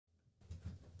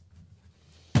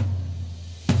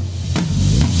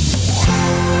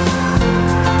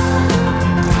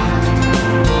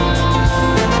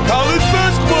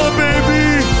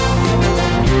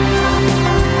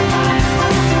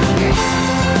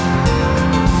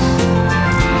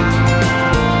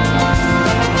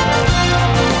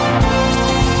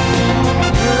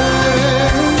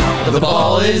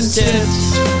ball is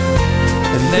tipped,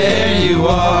 and there you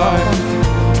are.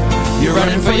 You're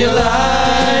running for your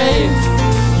life.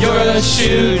 You're a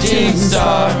shooting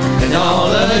star. And all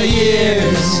the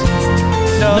years,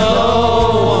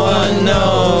 no one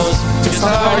knows just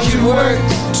how hard you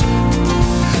worked,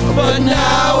 but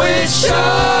now it shows.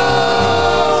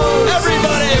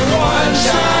 Everybody, one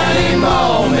shining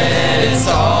moment, it's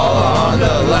all on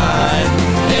the line.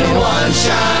 In one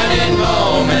shining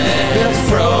moment, you're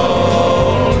frozen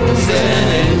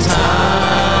in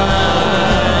time.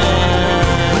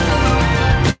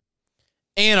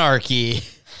 Anarchy.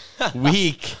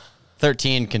 Week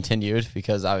 13 continued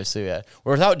because obviously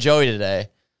we're without Joey today.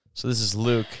 So this is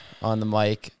Luke on the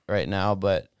mic right now,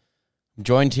 but I'm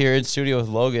joined here in studio with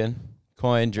Logan,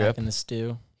 Coin Drip. Back in the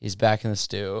stew. He's back in the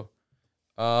stew.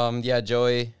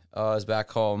 Joey is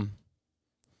back home.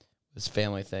 His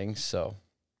family things, so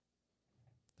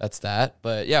that's that.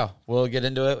 But yeah, we'll get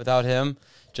into it without him.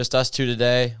 Just us two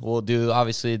today. We'll do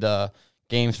obviously the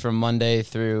games from Monday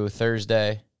through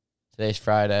Thursday. Today's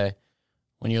Friday.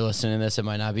 When you're listening to this, it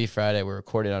might not be Friday. We're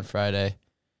recording on Friday.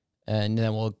 And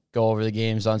then we'll go over the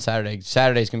games on Saturday.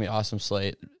 Saturday's going to be an awesome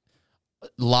slate. A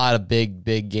lot of big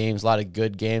games, a lot of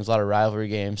good games, a lot of rivalry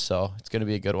games. So it's going to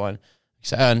be a good one.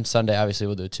 And Sunday, obviously,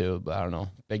 we'll do too. But I don't know.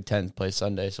 Big Ten plays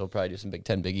Sunday, so we'll probably do some Big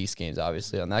Ten, Big East games,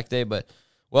 obviously, on that day. But,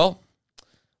 well,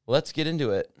 let's get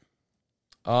into it.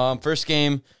 First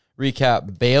game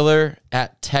recap. Baylor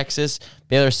at Texas.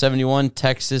 Baylor 71,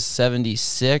 Texas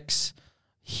 76.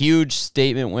 Huge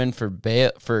statement win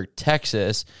for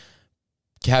Texas,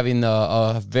 having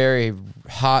the very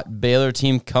hot Baylor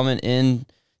team coming in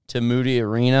to Moody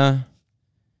Arena,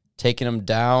 taking them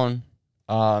down.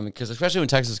 Because especially when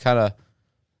Texas kind of,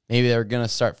 maybe they were going to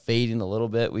start fading a little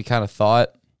bit, we kind of thought,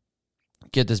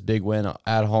 get this big win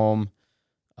at home.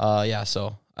 So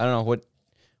I don't know, what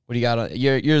do you got on?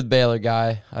 You're the Baylor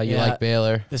guy. You like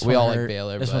Baylor. We all like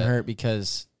Baylor. This one hurt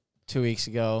because 2 weeks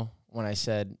ago when I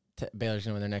said Baylor's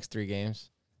going to win their next 3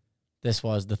 games, this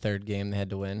was the third game they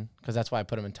had to win, because that's why I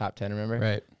put them in top 10, remember?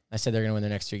 Right. I said they're going to win their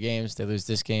next 3 games. They lose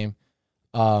this game.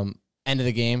 End of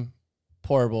the game,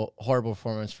 horrible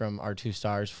performance from our 2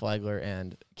 stars, Flagler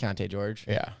and Keontae George.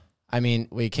 Yeah. I mean,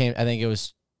 I think it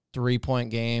was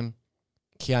 3-point game.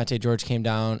 Keontae George came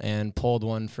down and pulled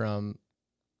one from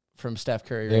Steph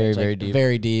Curry. Very deep.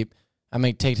 Very deep. I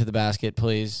mean, take to the basket,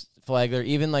 please. Flagler,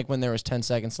 even like when there was 10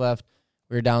 seconds left,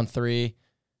 we were down 3.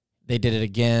 They did it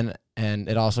again, and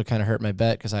it also kind of hurt my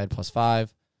bet because I had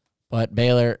 +5. But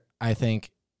Baylor, I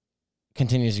think,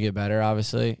 continues to get better,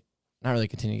 obviously. Not really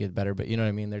continue to get better, but you know what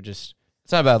I mean? They're just...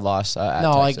 It's not a bad loss at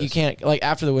No, Texas. like, you can't... Like,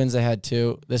 after the wins they had,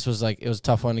 too, this was, like, it was a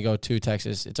tough one to go to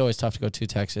Texas. It's always tough to go to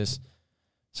Texas.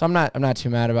 So I'm not too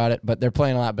mad about it, but they're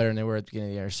playing a lot better than they were at the beginning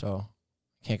of the year, so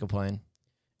can't complain.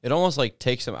 It almost, like,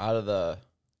 takes them out of the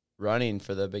running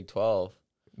for the Big 12.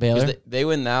 Baylor? They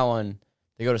win that one.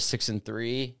 They go to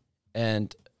 6-3.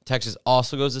 And Texas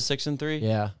also goes to 6-3.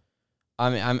 Yeah. I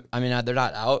mean, they're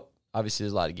not out. Obviously,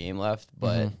 there's a lot of game left,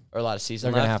 but or a lot of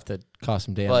season they're left. They're going to have to cost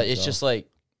some damage. But it's just like,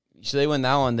 so they win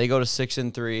that one. They go to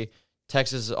 6-3.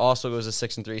 Texas also goes to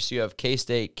 6-3. So you have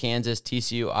K-State, Kansas,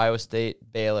 TCU, Iowa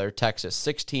State, Baylor, Texas.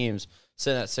 6 teams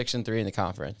sitting at 6-3 in the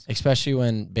conference. Especially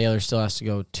when Baylor still has to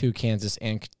go to Kansas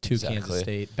and to Kansas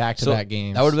State, back-to-back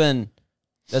games. That would have been,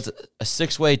 that's a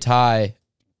 6-way tie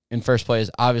in first place.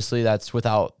 Obviously, that's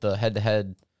without the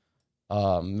head-to-head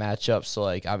matchup. So,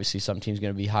 like, obviously some teams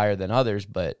going to be higher than others,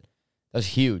 but that was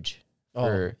huge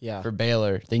for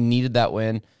Baylor. They needed that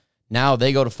win. Now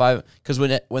they go to 5. Because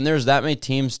when there's that many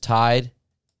teams tied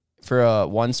for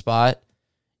one spot,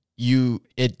 you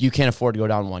can't afford to go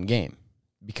down one game.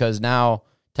 Because now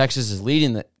Texas is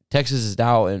leading. Texas is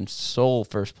now in sole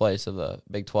first place of the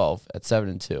Big 12 at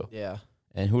 7-2. Yeah.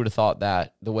 And who would have thought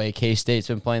that? The way K-State's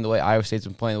been playing, the way Iowa State's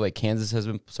been playing, the way Kansas has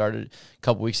been started a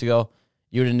couple weeks ago,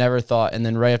 you would have never thought. And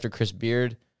then right after Chris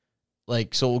Beard,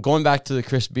 so going back to the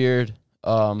Chris Beard,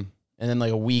 and then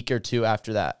like a week or 2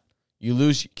 after that,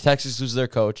 Texas loses their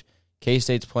coach.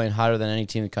 K-State's playing hotter than any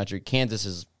team in the country. Kansas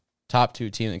is top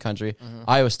 2 team in the country. Mm-hmm.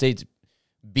 Iowa State's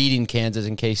beating Kansas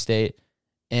and K-State.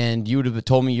 And you would have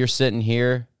told me you're sitting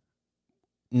here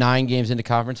 9 games into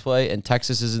conference play and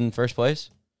Texas is in first place?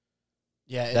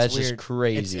 Yeah, it's that's weird. Just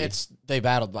crazy. They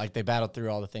battled through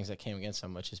all the things that came against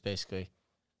them, which is basically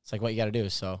it's like what you got to do.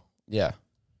 So yeah.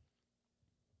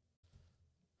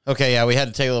 Okay, yeah, we had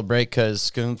to take a little break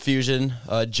because confusion.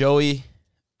 Joey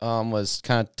was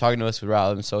kind of talking to us with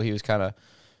Rowland, so he was kind of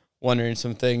wondering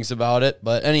some things about it.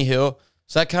 But anywho,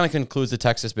 so that kind of concludes the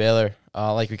Texas Baylor.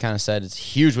 Like we kind of said, it's a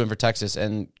huge win for Texas,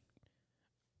 and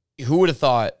who would have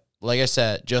thought? Like I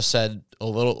said, just said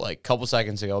a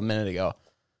minute ago,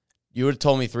 you would have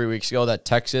told me 3 weeks ago that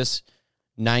Texas,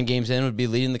 9 games in, would be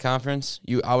leading the conference,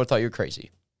 I would have thought you were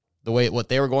crazy. The way what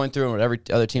they were going through and what every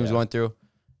other team was going through,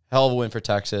 hell of a win for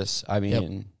Texas. I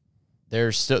mean, they're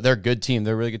a good team.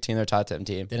 They're a really good team. They're a top 10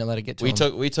 team. Didn't let it get to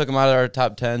them. We took them out of our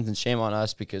top 10s, and shame on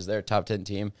us because they're a top 10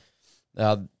 team.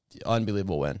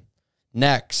 Unbelievable win.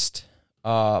 Next,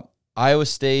 Iowa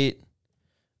State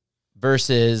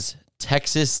versus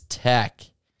Texas Tech.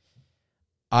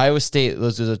 Iowa State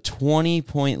was a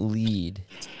 20-point lead.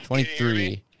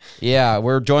 23. Yeah,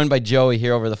 we're joined by Joey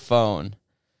here over the phone.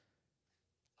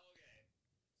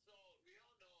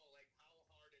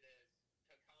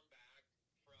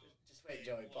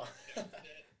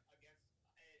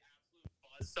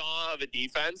 Buzzsaw of a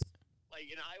defense. Like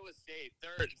in Iowa State,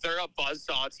 they're a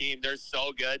buzzsaw team. They're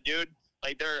so good, dude.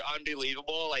 Like they're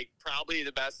unbelievable. Like probably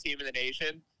the best team in the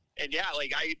nation. And yeah,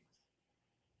 like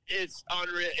it's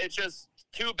unreal. It's just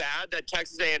too bad that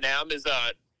Texas A&M is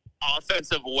a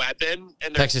offensive weapon,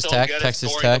 and they're Texas so Tech, good Texas at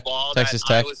scoring Tech, the ball. Texas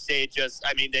that Tech. Iowa State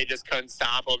they just couldn't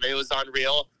stop them. It was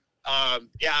unreal.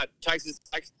 Yeah, Texas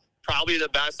Tech probably the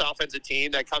best offensive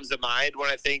team that comes to mind when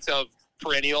I think of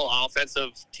perennial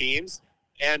offensive teams.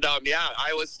 And yeah,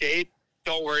 Iowa State,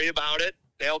 don't worry about it.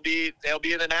 They'll be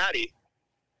in the Natty.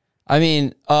 I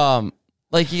mean,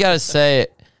 like you got to say,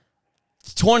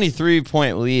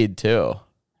 23-point lead too.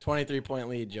 23-point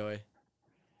lead, Joey.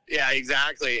 Yeah,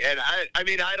 exactly. And I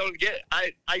mean, I don't get.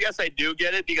 I guess I do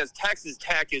get it because Texas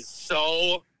Tech is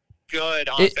so good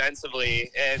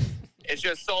offensively, and it's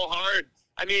just so hard.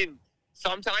 I mean,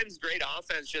 sometimes great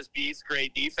offense just beats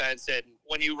great defense, and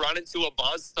when you run into a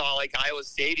buzzsaw like Iowa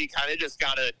State, you kind of just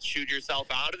got to shoot yourself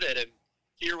out of it. And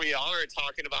here we are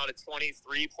talking about a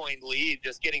 23-point lead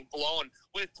just getting blown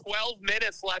with 12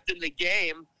 minutes left in the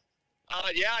game.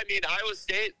 Yeah, I mean, Iowa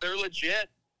State, they're legit.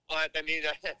 But, I mean,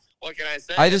 what can I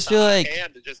say? I just feel like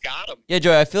it just got them. Yeah,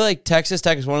 Joey, I feel like Texas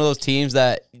Tech is one of those teams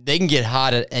that they can get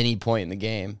hot at any point in the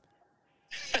game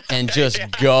and just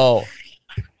go.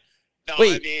 No,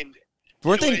 Wait, I mean,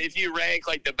 weren't they? if you rank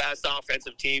like the best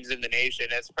offensive teams in the nation,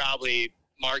 it's probably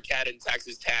Marquette and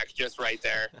Texas Tech just right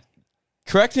there.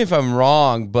 Correct me if I'm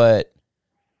wrong, but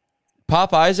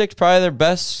Pop Isaac's probably their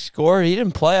best scorer. He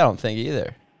didn't play, I don't think,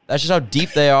 either. That's just how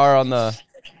deep they are on the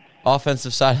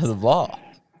offensive side of the ball.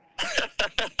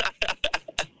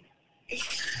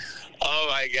 Oh,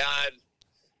 my God.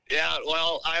 Yeah,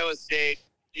 well, Iowa State,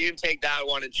 you can take that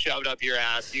one and shove it up your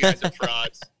ass. You guys are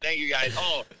frauds. Thank you, guys.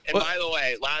 Oh, and by the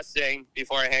way, last thing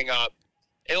before I hang up,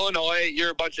 Illinois, you're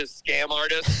a bunch of scam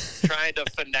artists trying to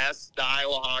finesse the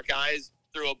Iowa Hawkeyes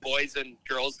through a boys and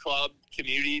girls club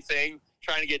community thing,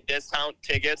 trying to get discount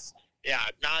tickets. Yeah,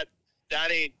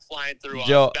 that ain't flying through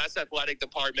Joe, us. Best athletic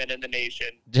department in the nation.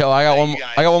 Joe, I got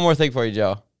one more thing for you,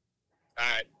 Joe. All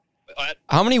right. What?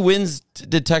 How many wins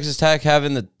did Texas Tech have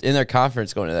in their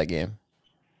conference going to that game?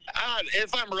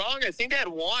 If I'm wrong, I think they had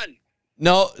one.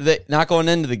 No, not going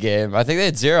into the game. I think they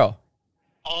had 0.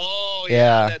 Oh,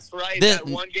 yeah, that's right. That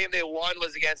one game they won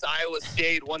was against Iowa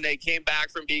State when they came back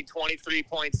from being 23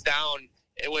 points down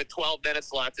with 12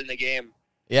 minutes left in the game.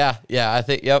 Yeah, I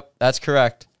think, yep, that's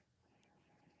correct.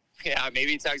 Yeah,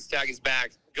 maybe Texas Tech is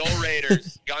back. Go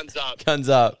Raiders. Guns up. Guns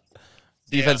up.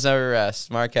 Defense never rests.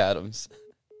 Mark Adams.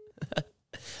 That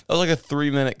was like a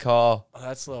 3-minute call. Oh,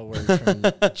 that's a little weird from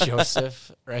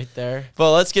Joseph right there.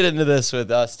 But let's get into this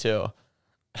with us, too.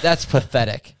 That's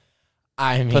pathetic.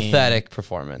 I mean, pathetic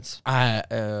performance.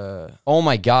 Oh,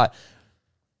 my God.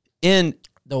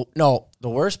 The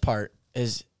worst part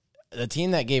is the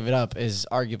team that gave it up is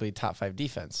arguably top 5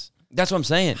 defense. That's what I'm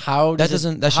saying. How does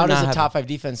a happen. top 5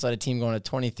 defense let a team go on a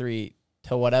 23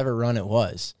 to whatever run it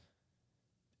was?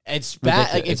 It's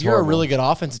bad. Like, if you're horrible. A really good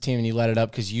offensive team and you let it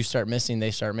up because you start missing, they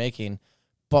start making.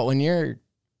 But when you're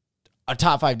a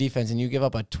top 5 defense and you give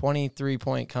up a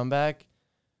 23-point comeback,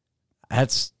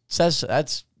 that's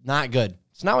not good.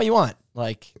 It's not what you want.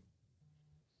 Like,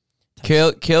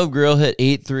 Caleb Grill hit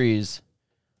 8 threes,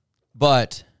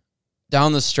 but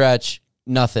down the stretch,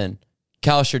 nothing.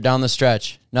 Kalsher down the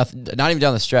stretch, nothing. Not even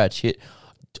down the stretch.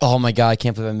 Oh my God, I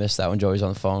can't believe I missed that when Joey's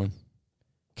on the phone.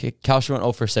 Kalsher went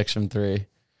 0 for 6 from 3.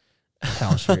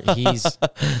 Kalsher, he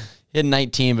had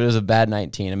 19, but it was a bad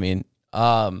 19. I mean,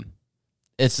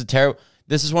 it's a terrible.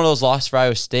 This is one of those losses for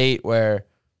Iowa State where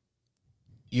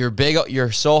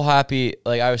you're so happy,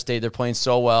 like Iowa State, they're playing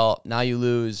so well. Now you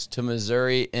lose to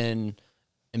Missouri in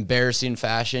embarrassing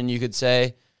fashion, you could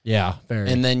say. Yeah,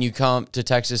 very. And then you come to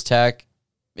Texas Tech,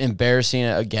 embarrassing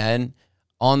it again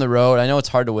on the road. I know it's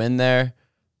hard to win there,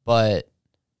 but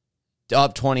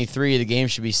up 23, the game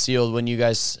should be sealed. When you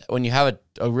have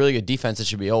a really good defense, it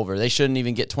should be over. They shouldn't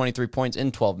even get 23 points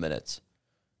in 12 minutes.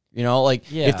 You know, like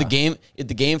Yeah. if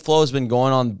the game flow has been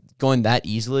going that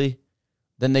easily,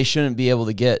 then they shouldn't be able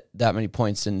to get that many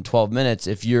points in 12 minutes.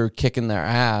 If you're kicking their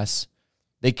ass,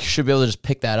 they should be able to just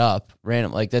pick that up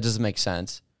random. Like that doesn't make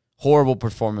sense. Horrible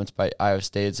performance by Iowa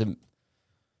State.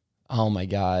 Oh my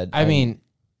God. I mean,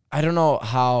 I don't know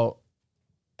how.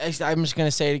 I'm just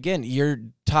gonna say it again. Your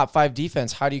top 5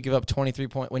 defense. How do you give up 23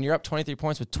 points when you're up 23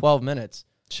 points with 12 minutes?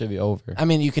 Should be over. I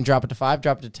mean, you can drop it to 5,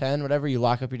 drop it to 10, whatever. You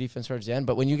lock up your defense towards the end.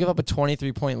 But when you give up a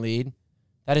 23-point lead,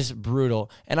 that is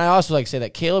brutal. And I also like to say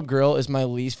that Caleb Grill is my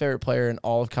least favorite player in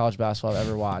all of college basketball I've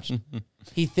ever watched.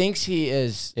 He thinks he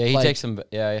is. Yeah, he like, takes some.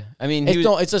 Yeah, I mean,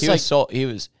 it's just he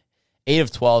was 8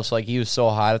 of 12, so like he was so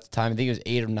hot at the time. I think he was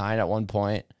 8 of 9 at one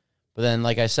point. But then,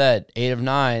 like I said, 8 of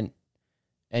 9,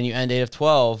 and you end 8 of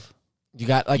 12. You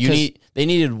got like they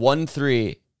needed 1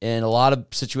 3 in a lot of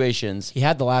situations. he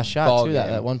had the last shot Ball too. game.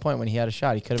 At one point when he had a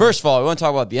shot, he could have. First of all, we want to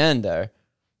talk about the end there.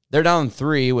 They're down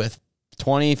 3 with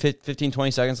 15,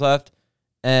 20 seconds left,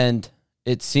 and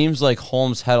it seems like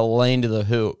Holmes had a lane to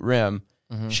the rim.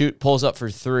 Pulls up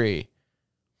for 3.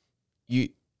 And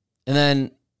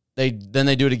then they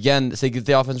do it again. So they get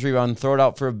the offensive rebound, throw it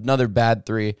out for another bad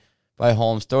 3 by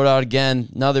Holmes. Throw it out again,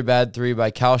 another bad 3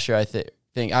 by Kalsher, I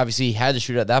think. Obviously, he had to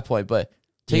shoot at that point, but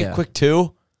take a quick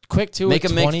 2. Make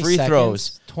him make free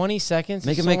throws. 20 seconds.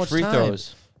 Make him so make much free time.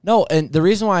 throws. No, and the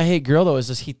reason why I hate Grill though is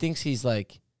just he thinks he's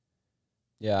like.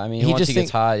 Yeah, I mean, once he gets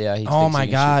hot, yeah. Oh my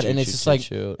God! And it's just like,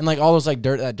 shoot. and like all those like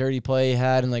that dirty play he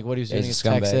had, and like what he was doing He's against a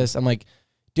scumbag. Texas. I'm like,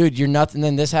 dude, you're nothing. And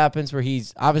then this happens where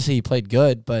he's obviously he played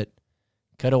good, but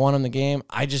could have won him the game.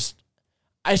 It's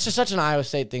just such an Iowa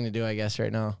State thing to do, I guess,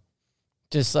 right now.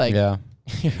 Just like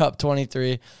you're up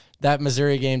 23. That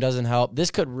Missouri game doesn't help.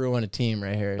 This could ruin a team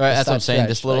right here. Right, that's what I'm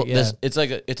saying. Stretch, It's like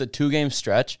it's a 2-game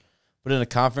stretch, but in a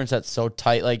conference that's so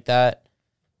tight like that,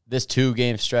 this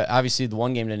 2-game stretch. Obviously, the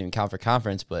 1 game didn't even count for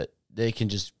conference, but they can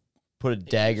just put a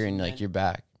dagger in like your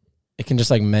back. It can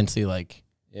just like mentally like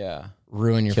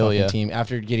ruin your Kill fucking ya. team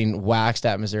after getting waxed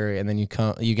at Missouri, and then you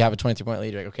have a 23-point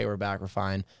lead. You're like, okay, we're back, we're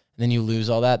fine. And then you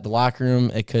lose all that. The locker room,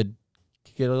 it could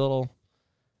get a little.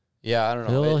 Yeah, I don't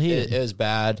know. It was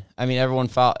bad. I mean, everyone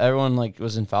like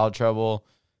was in foul trouble,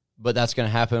 but that's gonna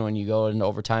happen when you go into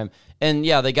overtime. And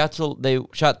yeah, they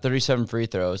shot 37 free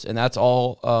throws, and that's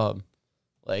all.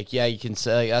 You can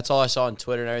say like, that's all I saw on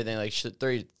Twitter and everything. Like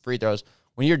 30 free throws.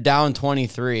 When you're down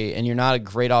 23 and you're not a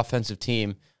great offensive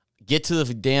team, get to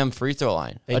the damn free throw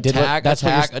line. Attack. That's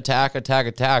not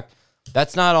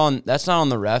on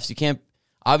the refs. You can't.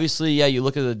 Obviously, yeah, you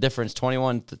look at the difference: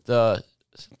 21 to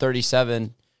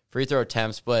 37 free throw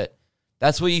attempts, but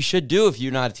that's what you should do if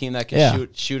you're not a team that can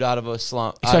shoot out of a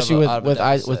slump. Especially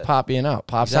with Pop being out.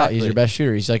 Pop's out. He's your best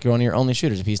shooter. He's like one of your only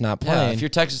shooters if he's not playing. Yeah, if you're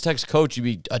Texas Tech's coach, you'd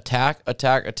be attack,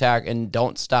 and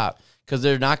don't stop because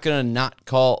they're not going to not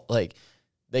call like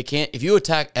they can't. If you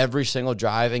attack every single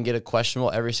drive and get a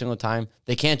questionable every single time,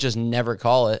 they can't just never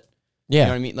call it. Yeah. You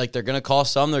know what I mean? Like they're going to call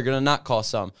some, they're going to not call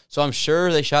some. So I'm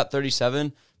sure they shot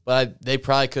 37, but they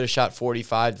probably could have shot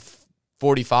 45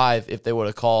 if they would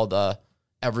have called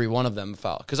every one of them a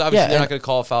foul. Because obviously they're not going to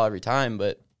call a foul every time,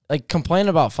 but... Like, complain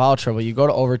about foul trouble. You go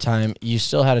to overtime, you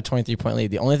still had a 23-point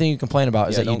lead. The only thing you complain about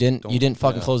is that you didn't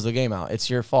fucking close the game out. It's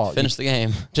your fault. Finish the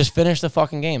game. Just finish the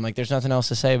fucking game. Like, there's nothing else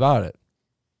to say about it.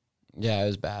 Yeah, it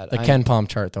was bad. The Ken Palm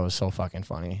chart, though, is so fucking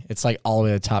funny. It's like all the way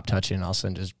to the top touching and all of a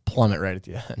sudden just plummet right at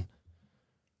the end.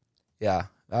 Yeah,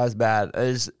 that was bad.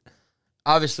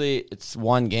 Obviously, it's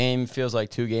 1 game, feels like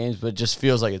 2 games, but it just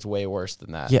feels like it's way worse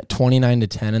than that. Yeah,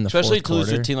 29-10 in the especially fourth to lose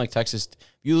to quarter. a team like Texas.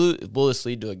 Will this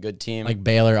lead to a good team? Like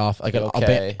Baylor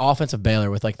offensive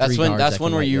Baylor with like that's 3 when guards that's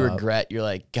when where you regret. You're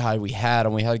like, God, we had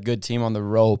them. We had a good team on the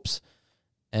ropes,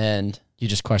 and you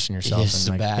just question yourself. This is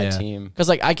a bad team. Because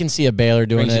like I can see a Baylor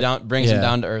doing brings them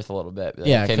down to earth a little bit. Like,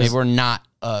 okay, maybe we're not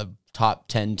a top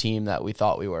 10 team that we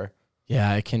thought we were.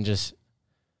 Yeah, it can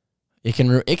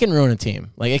ruin a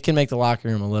team. Like it can make the locker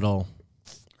room a little.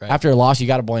 Right. After a loss, you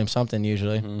got to blame something.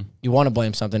 Usually, you want to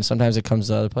blame something. Sometimes it comes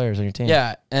to other players on your team.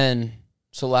 Yeah, and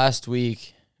so last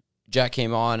week, Jack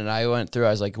came on, and I went through.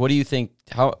 I was like, "What do you think?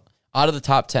 How out of the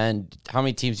top 10, how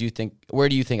many teams do you think? Where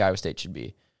do you think Iowa State should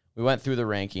be?" We went through the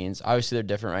rankings. Obviously, they're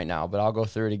different right now, but I'll go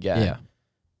through it again. Yeah.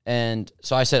 And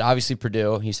so I said, obviously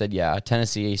Purdue. He said, yeah.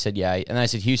 Tennessee. He said, yeah. And then I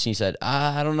said Houston. He said,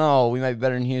 I don't know. We might be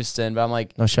better than Houston. But I'm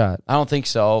like, no shot. I don't think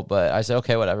so. But I said,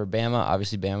 okay, whatever. Bama,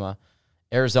 obviously Bama.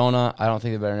 Arizona, I don't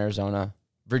think they're better than Arizona.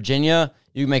 Virginia,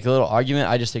 you can make a little argument.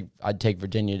 I'd take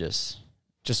Virginia just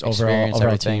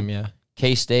overall team, yeah.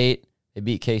 K-State, they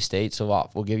beat K-State, so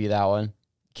we'll give you that one.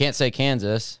 Can't say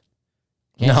Kansas.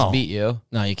 Kansas beat you.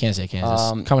 No, you can't say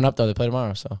Kansas. Coming up, though, they play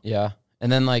tomorrow, so. Yeah.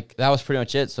 And then like that was pretty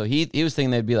much it. So he was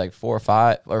thinking they'd be like 4 or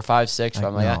 5 or 5, 6. But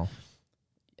I'm like, no.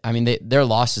 I mean, their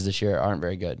losses this year aren't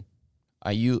very good.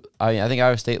 I think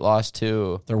Iowa State lost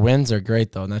to Their wins are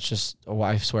great though, and that's just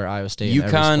I swear Iowa State. in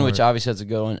every UConn, sport. which obviously has a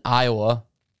good one. Iowa,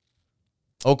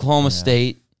 Oklahoma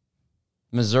State,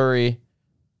 Missouri,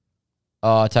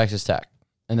 Texas Tech,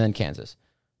 and then Kansas.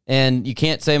 And you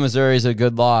can't say Missouri is a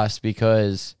good loss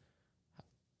because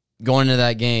going into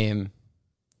that game,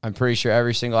 I'm pretty sure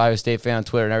every single Iowa State fan on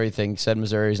Twitter and everything said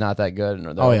Missouri's not that good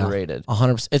and they're overrated.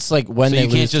 100%. It's like when so they you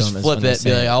can't lose just to them is flip when they it and be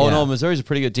say like, oh, no, Missouri's a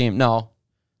pretty good team. No.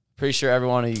 Pretty sure every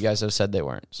one of you guys have said they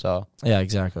weren't. So yeah,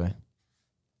 exactly.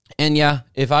 And yeah,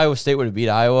 if Iowa State would have beat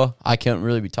Iowa, I can't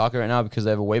really be talking right now because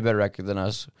they have a way better record than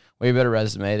us, way better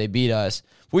resume. They beat us.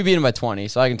 We beat them by 20,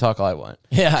 so I can talk all I want.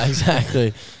 Yeah,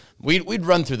 exactly. We'd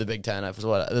run through the Big Ten. This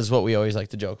is what we always like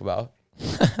to joke about.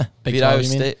 Big beat 12, Iowa you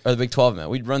mean? State or the Big 12, man.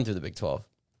 We'd run through the Big 12.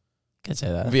 Could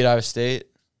say that. Beat Iowa State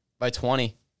by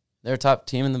 20. They're a top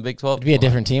team in the Big 12. It'd be a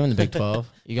different team in the Big 12.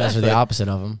 You guys are the opposite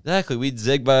of them. Exactly. We'd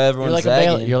zig by everyone. You're like a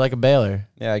Baylor. You're like a Baylor.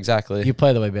 Yeah, exactly. You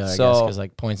play the way Baylor, I So- guess, because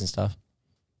like points and stuff.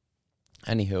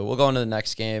 Anywho, we'll go into the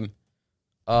next game.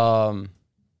 God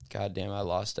damn, I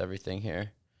lost everything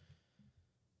here.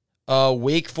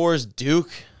 Wake Forest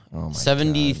Duke, Oh my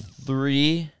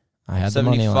 73. God. I had the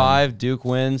money line. 75. Duke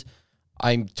wins.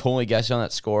 I'm totally guessing on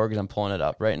that score because I'm pulling it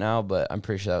up right now, but I'm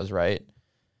pretty sure that was right.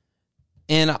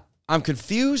 And I'm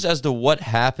confused as to what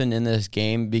happened in this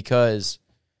game because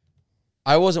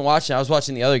I wasn't watching. I was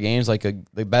watching the other games, like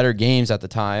the better games at the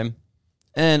time.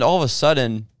 And all of a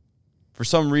sudden, for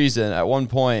some reason, at one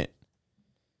point,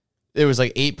 it was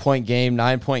like 8-point game,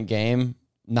 9-point game,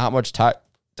 not much time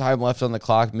left on the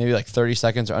clock, maybe like 30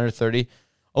 seconds or under 30.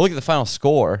 I'll look at the final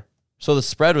score. So the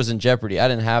spread was in jeopardy. I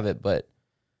didn't have it, but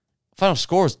final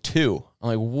score was 2.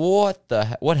 I'm like,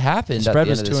 what happened? The at spread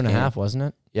the was end of this 2.5, game? wasn't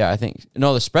it? Yeah, I think.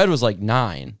 No, the spread was like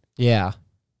 9. Yeah.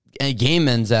 And game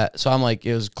ends at, so I'm like,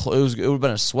 it would have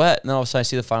been a sweat. And then all of a sudden I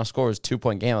see the final score was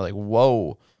 2-point game. I'm like,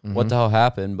 whoa, what the hell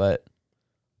happened? But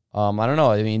I don't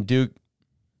know. I mean, Duke,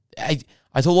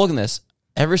 I told Logan this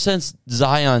ever since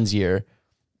Zion's year,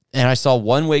 and I saw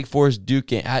one Wake Forest Duke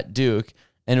game at Duke,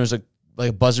 and it was like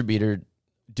a buzzer beater.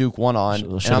 Duke won on,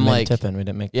 and I'm like, tipping. We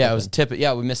didn't make. Yeah, tipping. it was tip.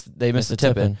 Yeah, they missed the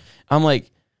tipping. I'm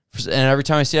like, and every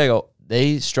time I see it, I go,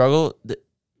 they struggle.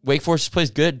 Wake Forest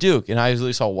plays good at Duke, and I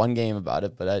usually saw one game about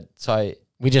it, but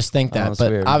we just think that.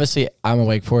 But weird. obviously, I'm a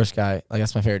Wake Forest guy. Like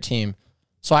that's my favorite team.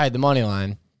 So I had the money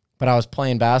line, but I was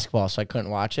playing basketball, so I couldn't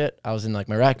watch it. I was in like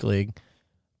my rec league,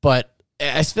 but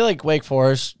I feel like Wake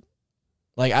Forest,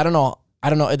 like I don't know.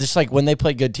 It's just like when they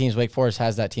play good teams, Wake Forest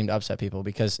has that team to upset people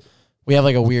because we have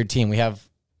like a weird team. We have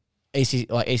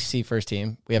ACC first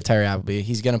team. We have Tyree Appleby.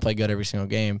 He's gonna play good every single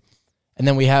game, and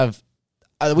then we have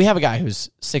a guy who's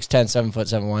 6'10",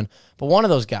 7'1", but one of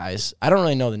those guys, I don't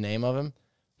really know the name of him.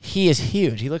 He is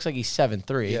huge. He looks like he's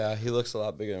 7'3". Yeah, he looks a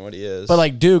lot bigger than what he is. But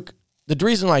like Duke, the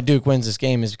reason why Duke wins this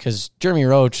game is because Jeremy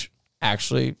Roach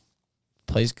actually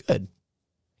plays good.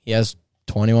 He has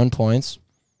 21 points.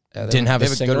 Yeah, Didn't have they a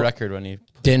have single good record when he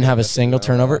didn't have a single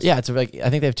turnover. loss. Yeah, it's like I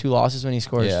think they have 2 losses when he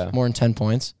scores Yeah. more than 10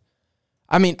 points.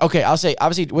 I mean, okay, I'll say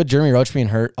obviously with Jeremy Roach being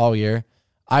hurt all year,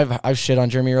 I've shit on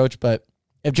Jeremy Roach, but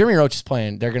if Jeremy Roach is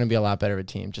playing, they're going to be a lot better of a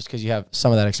team just because you have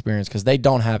some of that experience because they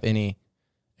don't have any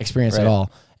experience at Right.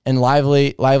 all. And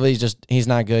Lively's just he's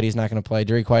not good. He's not going to play.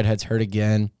 Derek Whitehead's hurt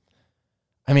again.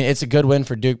 I mean, it's a good win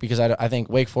for Duke because I think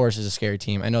Wake Forest is a scary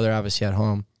team. I know they're obviously at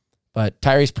home, but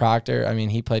Tyrese Proctor, I mean,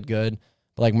 he played good.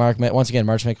 But like Mark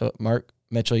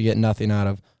Mitchell, you get nothing out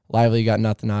of. Lively, you got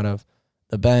nothing out of.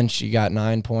 The bench, you got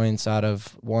 9 points out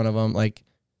of one of them. Like,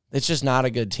 it's just not a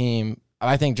good team.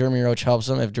 I think Jeremy Roach helps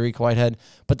them if Derek Whitehead,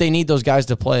 but they need those guys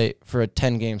to play for a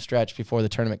 10-game stretch before the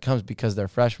tournament comes because they're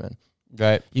freshmen.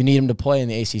 Right. You need them to play in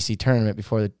the ACC tournament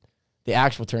before the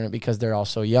actual tournament because they're all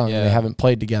so young and they haven't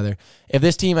played together. If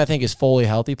this team, I think, is fully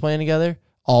healthy playing together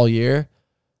all year,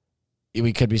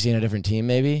 we could be seeing a different team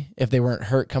maybe if they weren't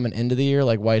hurt coming into the year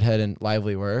like Whitehead and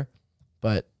Lively were.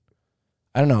 But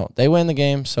I don't know. They win the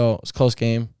game, so it's a close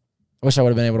game. I wish I would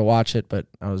have been able to watch it, but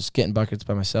I was getting buckets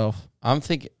by myself. I'm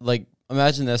thinking, like,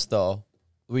 imagine this, though.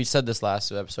 We said this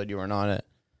last episode. You weren't on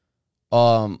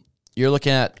it. You're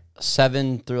looking at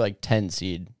 7 through, like, 10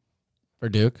 seed. For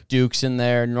Duke? Duke's in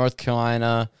there, North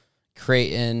Carolina,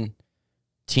 Creighton,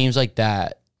 teams like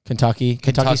that. Kentucky's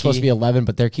supposed to be 11,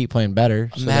 but they keep playing better.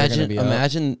 So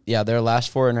Imagine, yeah, their last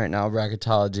 4 in right now,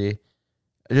 bracketology.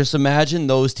 Just imagine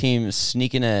those teams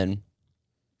sneaking in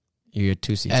you get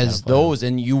 2 seeds as those,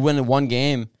 and you win one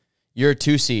game, you're a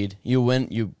 2 seed. You win,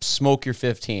 you smoke your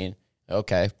 15.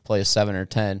 Okay, play a 7 or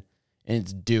 10, and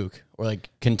it's Duke or like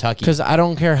Kentucky. Because I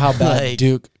don't care how bad Like-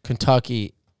 Duke,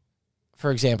 Kentucky,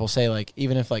 for example, say like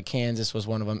even if like Kansas was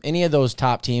one of them, any of those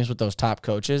top teams with those top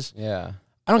coaches, Yeah.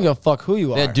 I don't give a fuck who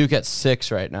you are. They had Duke at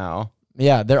 6 right now.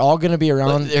 Yeah, they're all going to be But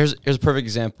around. here's a perfect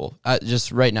example.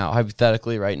 Just right now,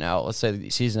 hypothetically, right now, let's say the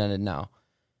season ended now.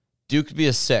 Duke could be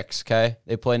a 6, okay?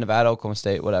 They play Nevada, Oklahoma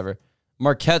State, whatever.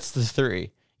 Marquette's the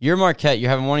 3. You're Marquette. You're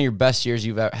having one of your best years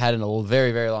you've had in a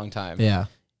very, very long time. Yeah,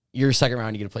 Your second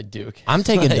round, you get to play Duke. I'm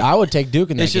taking. Like, I would take Duke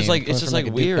in that it's just game. like it's just From, like a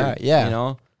Duke weird. guy. Yeah, you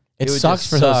know, it would sucks just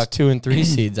for those suck. 2 and 3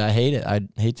 seeds. I hate it. I'd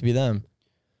hate to be them.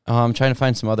 I'm trying to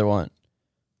find some other one.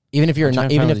 Even if you're I'm trying not,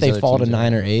 to even find if what they these other fall to teams are.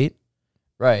 9 or 8.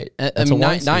 Right. I That's mean, a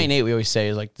 1 9 seed. and 8, we always say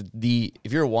is like the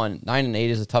if you're 1, 9 and 8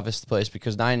 is the toughest place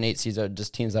because 9 and 8 seeds are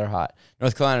just teams that are hot.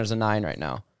 North Carolina's a 9 right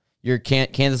now.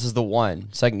 Kansas is the 1.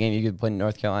 Second game you could play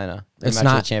North Carolina. It's Rematch of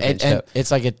not. the championship.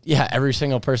 It's like every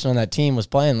single person on that team was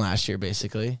playing last year,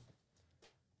 basically.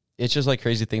 It's just like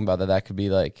crazy thing about that. That could be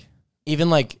like Even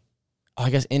like, I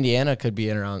guess Indiana could be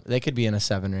in around. They could be in a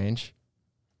 7 range.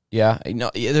 yeah.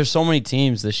 There's so many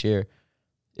teams this year.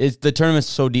 The tournament's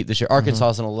so deep this year. Arkansas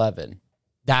is an 11.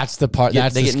 That's the part.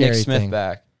 That's they the get Nick scary Smith thing.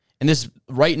 back, and this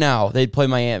right now they'd play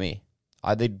Miami.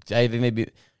 I think they'd be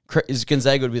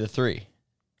Gonzaga would be the 3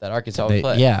 that Arkansas would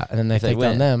play. Yeah, and then they if they take down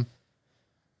win. them.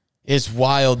 It's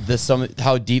wild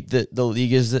how deep the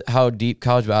league is, how deep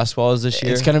college basketball is this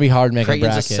year. It's going to be hard to make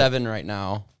Creighton's a bracket. a 7 right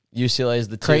now. UCLA is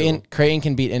the 2. Creighton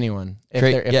can beat anyone. If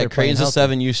they're playing Creighton's a healthy.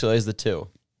 7. UCLA is the 2.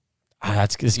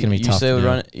 It's going to be tough. UCLA would to do.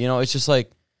 run it. You know, it's just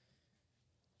like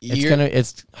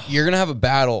It's you're gonna have a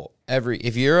battle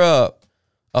if you're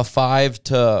a 5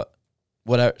 to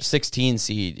whatever 16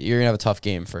 seed, you're gonna have a tough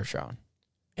game first round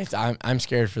I'm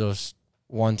scared for those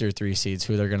 1 through 3 seeds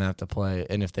who they're going to have to play,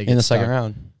 and if they get in the stuck. second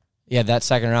round. Yeah, that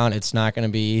second round, it's not going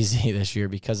to be easy this year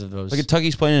because of those. Like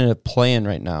Kentucky's playing in a play-in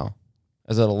right now,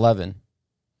 as at 11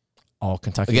 all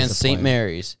Kentucky against St.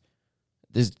 Mary's.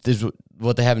 This is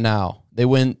what they have now. They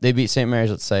win. They beat St. Mary's.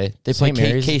 Let's say they play St.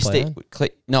 Mary's K is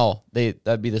State. No,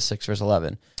 that'd be the 6 versus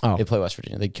 11. Oh, They play West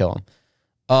Virginia. They'd kill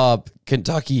them.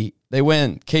 Kentucky. They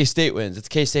win. K State wins. It's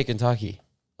K State Kentucky.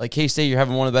 Like K State, you're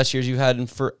having one of the best years you've had in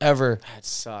forever. that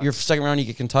sucks. Your second round, you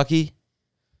get Kentucky.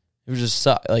 It was just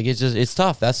like it's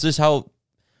tough. That's just how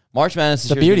March Madness.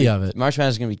 The beauty of it. March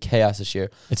Madness is gonna be chaos this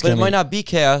year, It's but it gonna might be- not be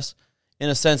chaos in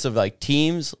a sense of like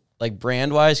teams, like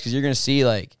brand wise, because you're gonna see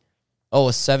like,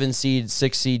 a 7 seed,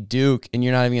 6 seed Duke, and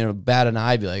you're not even gonna bat an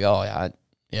eye, be like, oh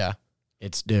yeah,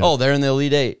 It's Duke. oh they're in the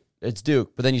Elite 8, it's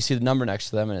Duke, but then you see the number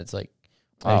next to them, and it's like,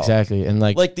 oh. Exactly, and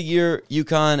like the year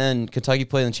UConn and Kentucky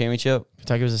played in the championship,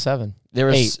 Kentucky was a 7. they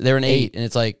were 8. an 8, and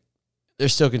it's like they're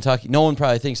still Kentucky. No one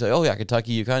probably thinks like, oh yeah,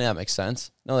 Kentucky, UConn, yeah, that makes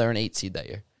sense. No, they were an 8 seed that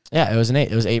year. Yeah, it was an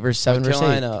 8. It was 8 versus 7 North versus 8.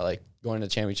 Carolina, like going to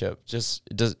the championship,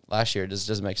 last year it just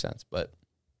doesn't make sense. But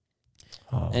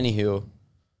Oh. anywho,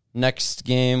 next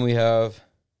game we have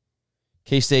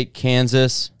K-State,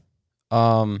 Kansas.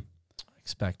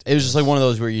 Expect It was just like one of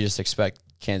those where you just expect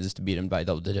Kansas to beat them by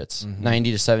double digits. Mhm.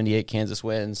 90-78, Kansas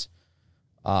wins.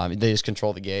 They just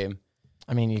control the game.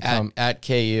 I mean, you come. At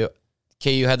KU.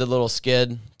 KU had the little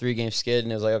skid, 3-game skid,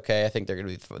 and it was like, okay, I think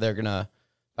they're gonna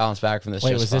bounce back from this.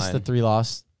 Wait, just was this fine. the 3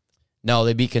 loss? No,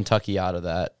 they beat Kentucky out of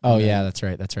that. Oh And yeah, then-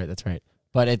 that's right.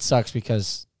 But it sucks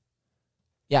because,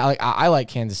 yeah, like I like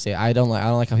Kansas State. I don't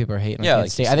like how people are hating on Yeah, Kansas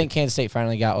like State. you I said. think Kansas State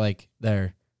finally got like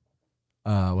their,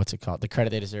 what's it called? The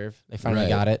credit they deserve. They finally Right.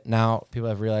 got it. Now people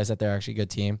have realized that they're actually a good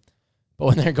team. But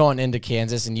when they're going into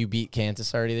Kansas and you beat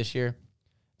Kansas already this year,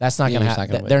 that's not Yeah, going to it's not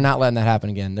happen. gonna They're win. not letting that happen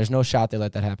again. There's no shot they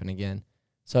let that happen again.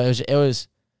 So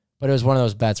but it was one of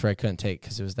those bets where I couldn't take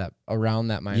because it was that around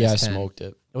that minus Yeah, I 10. smoked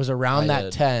it. It was around I that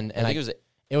did. 10, and I think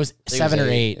it was think it 7 was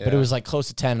or 8, 8, but it yeah. was like close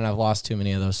to 10, and I've lost too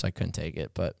many of those, so I couldn't take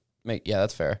it. But yeah,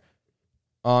 that's fair.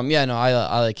 Yeah, no,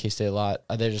 I like K-State a lot.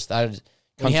 Come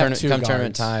when you have tournament, two come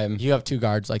tournament guards, time. you have 2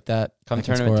 guards like that. Come that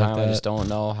can tournament score time, like I that. just don't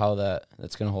know how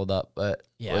that's going to hold up. But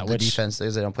Yeah, with the which- defense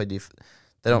is, they don't play They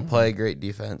don't play great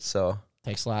defense. So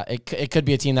takes a lot. It could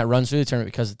be a team that runs through the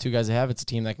tournament because the 2 guys they have. It's a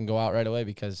team that can go out right away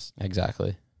because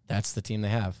exactly. that's the team they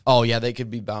have. Oh yeah, they could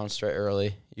be bounced right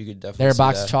early. You could definitely. They're a see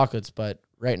box that. of chocolates, but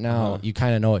right now Uh-huh. you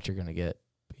kind of know what you're going to get.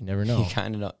 But you never know. You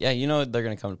kind of know. Yeah, you know they're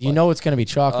going to come to play. You know it's going to be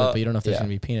chocolate, but you don't know if there's yeah. going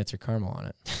to be peanuts or caramel on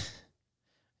it.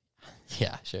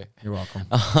 Yeah, sure. You're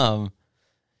welcome.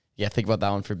 Yeah, think about that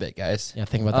one for a bit, guys. Yeah,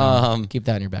 think about that. Um, Keep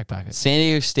that in your back pocket. San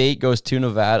Diego State goes to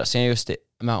Nevada. San Diego State,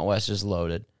 Mountain West is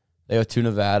loaded. They go to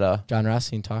Nevada, John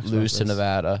Rothstein talks lose about to this.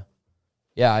 Nevada.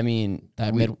 Yeah, I mean,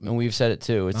 That and we've said it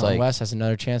too. It's Mountain like West has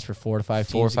another chance for 4 to 5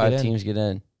 teams. 4 or to 5 get in. teams get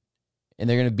in, and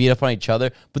they're going to beat up on each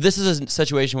other. But this is a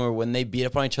situation where when they beat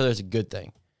up on each other, it's a good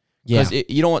thing. Yeah. Because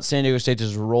you don't want San Diego State to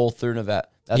just roll through Nevada.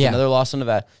 That's Yeah. another loss on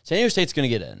Nevada. San Diego State's going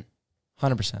to get in.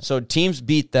 100%. So teams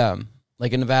beat them,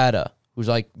 like in Nevada, who's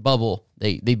like bubble.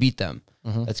 They beat them.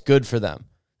 Mm-hmm. That's good for them.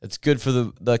 That's good for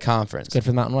the conference. It's good for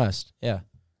the Mountain West. Yeah.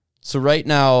 So right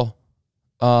now,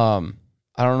 I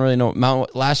don't really know.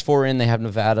 Last 4 in, they have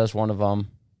Nevada as one of them.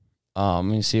 Let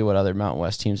me see what other Mountain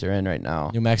West teams are in right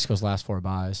now. New Mexico's last 4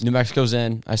 buys. New Mexico's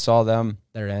in. I saw them.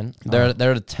 They're in.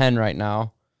 They're at 10 right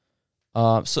now.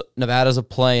 So Nevada's a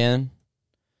play-in.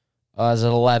 Is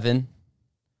at 11.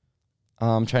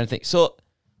 I'm trying to think. So,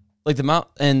 like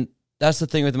and that's the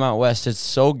thing with the Mountain West. It's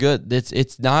so good.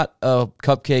 It's not a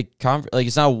cupcake conference. Like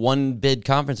it's not a one bid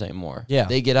conference anymore. Yeah,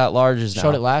 they get at larges now.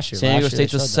 Showed it last year. San Diego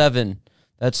State's a 7.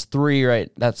 That's 3, right?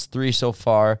 That's 3 so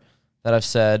far that I've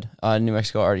said. New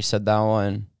Mexico already said that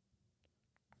one.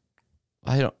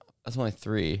 That's only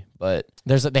 3, but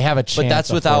they have a chance. But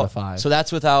that's of without 4 to 5. So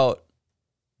that's without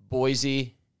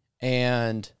Boise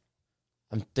and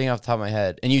I'm thinking off the top of my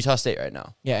head and Utah State right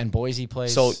now. Yeah, and Boise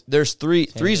plays. So there's 3.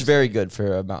 3's very good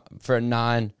for a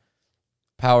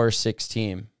non-Power 6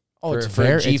 team. It's a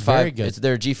very good. It's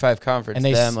their G5 conference. And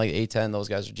them like A10. Those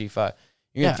guys are G5.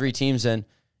 You get 3 teams in,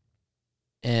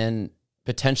 and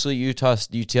potentially Utah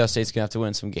State's gonna have to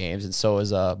win some games, and so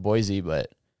is Boise.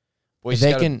 But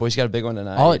Boise's got a big one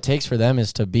tonight. All it takes for them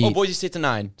is to beat. Boise State's a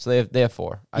 9, so they have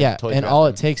 4. And all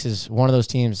it takes is one of those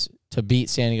teams to beat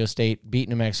San Diego State, beat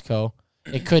New Mexico.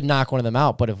 It could knock one of them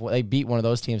out, but if they beat one of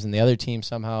those teams and the other team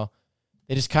somehow,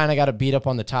 they just kind of got to beat up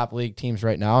on the top league teams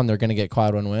right now, and they're going to get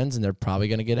quad 1 wins, and they're probably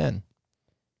going to get in.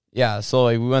 Yeah, so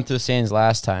we went through the standings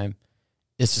last time.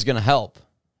 This is going to help.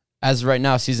 As of right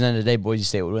now, season end today, Boise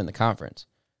State would win the conference.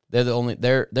 They're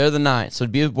the 9. So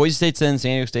it'd be Boise State's in,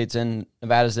 San Diego State's in,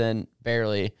 Nevada's in,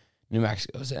 barely, New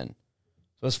Mexico's in.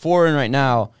 So it's 4 in right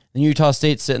now, and Utah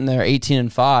State's sitting there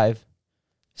 18-5.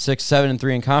 6, 7, and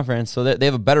 3 in conference, so they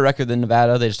have a better record than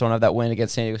Nevada. They just don't have that win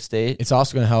against San Diego State. It's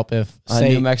also going to help if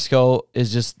New Mexico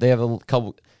is just they have a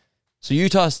couple. So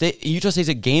Utah State's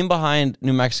a game behind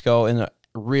New Mexico in a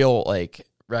real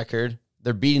record.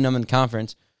 They're beating them in the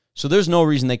conference, so there's no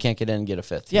reason they can't get in and get a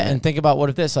 5th. Yeah, and think about what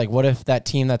if that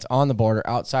team that's on the border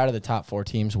outside of the top 4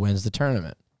 teams wins the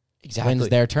tournament. Exactly, wins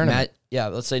their tournament.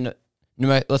 Let's say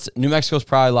New Mexico's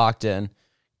probably locked in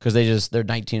because they're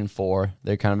 19-4.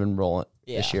 They've kind of been rolling.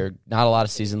 This year. Not a lot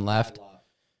of season left.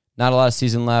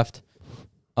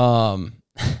 San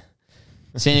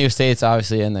Diego State's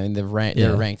obviously in. I mean, they're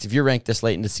ranked. If you're ranked this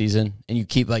late in the season and you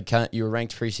keep you were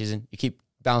ranked preseason, you keep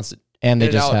bouncing. And they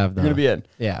just have you're going to be in.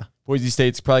 Yeah. Boise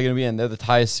State's probably going to be in. They're the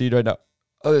highest seed right now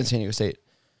other than San Diego State.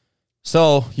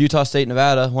 So Utah State,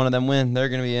 Nevada, one of them win. They're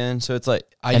going to be in. So it's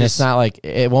it's not like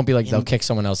it won't be like they'll kick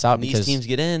someone else out because these teams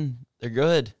get in. They're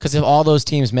good. Because if all those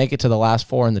teams make it to the last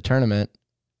 4 in the tournament,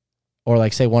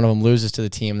 or say one of them loses to the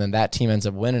team, then that team ends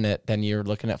up winning it, then you're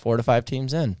looking at 4 to 5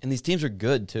 teams in. And these teams are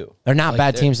good, too. They're not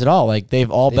bad teams at all. They've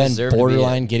all been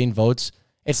borderline be getting votes.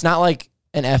 It's not like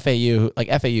an FAU.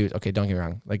 FAU, okay, don't get me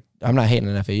wrong. I'm not hating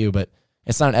an FAU, but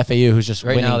it's not an FAU who's just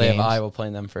winning now they games. have Iowa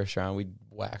playing them first round. We'd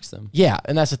wax them. Yeah,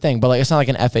 and that's the thing. But it's not like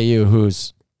an FAU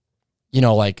who's,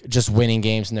 just winning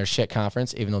games in their shit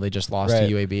conference, even though they just lost to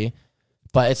UAB.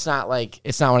 But it's not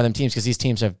one of them teams because these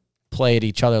teams have played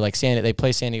each other. They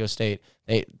play San Diego State.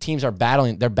 Teams are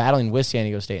battling. They're battling with San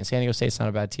Diego State, and San Diego State's not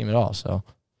a bad team at all. So,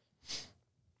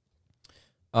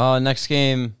 next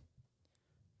game,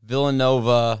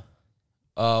 Villanova.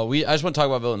 I just want to talk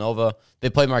about Villanova. They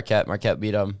played Marquette. Marquette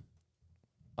beat them.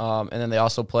 And then they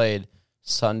also played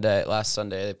last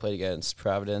Sunday. They played against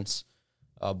Providence.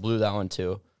 Blew that one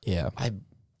too. Yeah.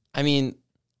 I mean,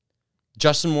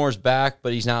 Justin Moore's back,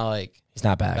 but he's not he's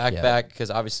not back. Back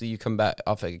because obviously you come back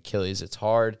off Achilles. It's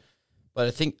hard. But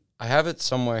I think I have it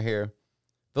somewhere here.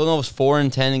 Villanova's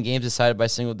 4-10 in games decided by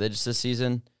single digits this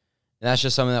season. And that's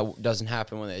just something that doesn't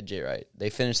happen when they had Jay Wright. They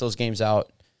finish those games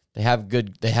out. They had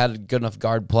good enough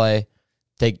guard play.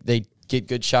 They get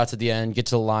good shots at the end, get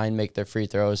to the line, make their free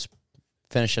throws,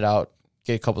 finish it out,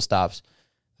 get a couple stops.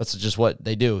 That's just what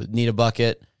they do. Need a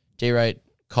bucket. Jay Wright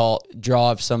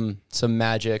draw up some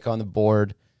magic on the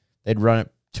board. They'd run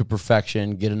it to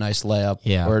perfection, get a nice layup,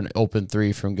 or an open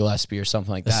 3 from Gillespie or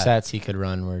something like that. The sets he could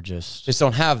run were just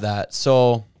don't have that.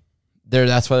 So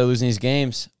that's why they're losing these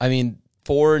games. I mean,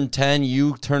 4-10,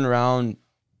 you turn around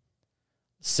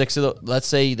 6 of the. Let's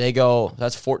say they go.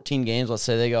 That's 14 games. Let's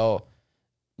say they go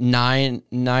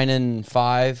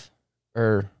 9-5,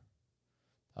 or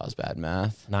that was bad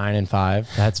math.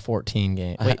 9-5. That's 14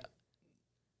 games. Wait,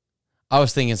 I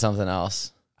was thinking something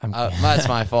else. That's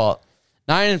my fault.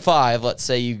 9-5. Let's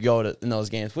say you go in those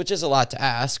games, which is a lot to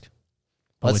ask.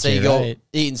 Let's say you go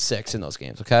 8-6 in those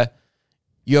games. Okay,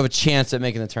 you have a chance at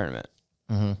making the tournament.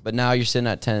 Mm-hmm. But now you're sitting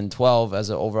at 10-12 as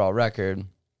an overall record.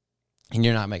 and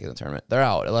you're not making the tournament. They're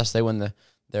out unless they win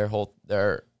their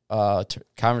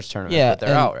conference tournament. Yeah, but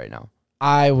they're out right now.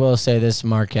 I will say this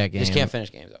Marquette game. They just can't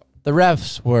finish games out. The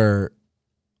refs were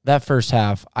that first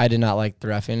half. I did not like the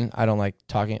reffing. I don't like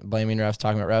blaming refs,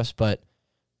 talking about refs. But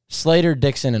Slater,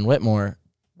 Dixon, and Whitmore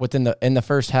in the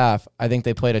first half, I think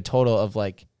they played a total of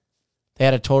like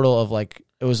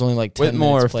it was only like 10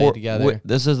 Whitmore minutes played together.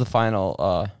 This is the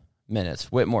final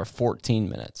minutes. Whitmore 14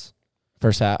 minutes.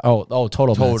 First half. Oh,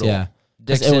 total minutes, yeah.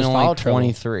 Dixon it was only foul trouble.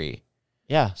 23.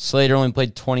 Yeah. Slater only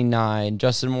played 29.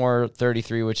 Justin Moore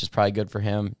 33, which is probably good for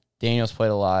him. Daniels played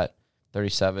a lot,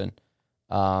 37.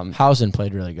 Housen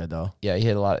played really good though. Yeah, he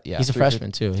hit a lot. Yeah, he's a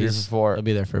freshman too. He's 4. He'll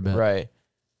be there for a bit. Right.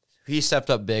 He stepped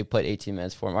up big, played 18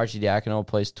 minutes for him. Archie Diacono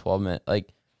plays 12 minutes.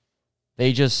 Like,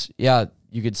 they just,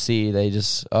 you could see they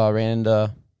just ran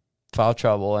into foul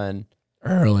trouble and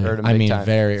early. hurt him big time.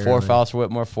 Very early. 4 fouls for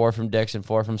Whitmore, 4 from Dixon,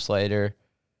 4 from Slater.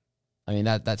 I mean,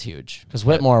 that's huge. Because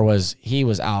Whitmore was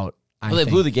out. Well, they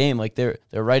blew the game. Like, they're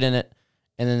right in it.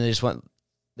 And then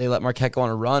they let Marquette go on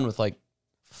a run with like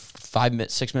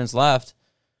 6 minutes left.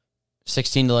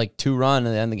 16 to like 2 run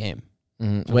and they end the game.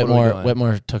 Mm-hmm. So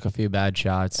Whitmore took a few bad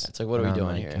shots. Yeah, it's like, what are we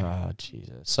doing here? Oh,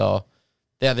 Jesus. So,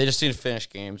 yeah, they just need to finish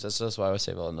games. That's just why I would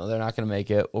say Villanova. They're not going to make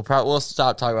it. We'll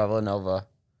stop talking about Villanova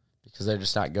because they're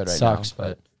just not good right now. Sucks,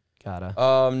 but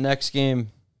gotta. Next game,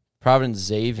 Providence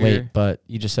Xavier. Wait, but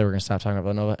you just said we're going to stop talking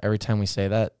about Villanova. Every time we say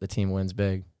that, the team wins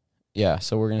big. Yeah,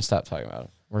 so we're going to stop talking about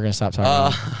it. We're going to stop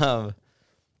talking about it.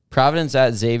 Providence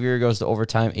at Xavier goes to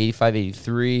overtime,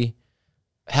 85-83.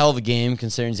 Hell of a game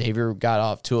considering Xavier got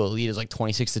off to a lead. It was like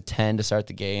 26-10 to start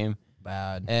the game.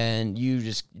 Bad. And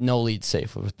no lead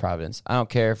safe with Providence. I don't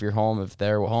care if you're home, if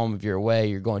they're home, if you're away,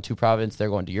 you're going to Providence, they're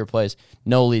going to your place.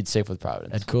 No lead safe with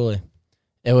Providence. Ed Cooley.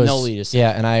 It was no lead is safe.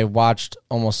 Yeah, and I watched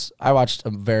a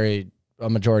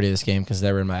majority of this game because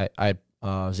they were in my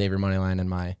Xavier money line in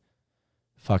my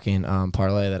fucking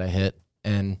parlay that I hit.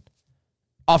 And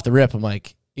off the rip, I'm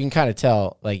like, you can kind of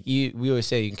tell, like we always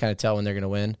say, you can kind of tell when they're going to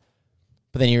win.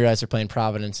 But then you realize they're playing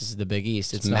Providence. This is the Big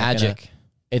East. It's magic.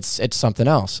 It's something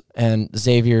else. And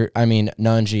Xavier,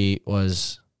 Nunji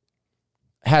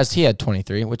he had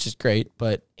 23, which is great.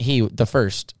 But the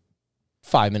first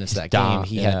 5 minutes of that game,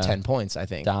 he had 10 points, I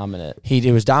think. Dominant.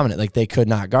 It was dominant. Like, they could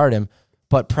not guard him.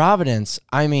 But Providence,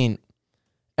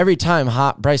 every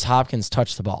time Bryce Hopkins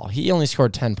touched the ball, he only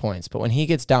scored 10 points. But when he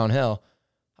gets downhill,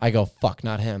 I go, fuck,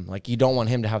 not him. Like, you don't want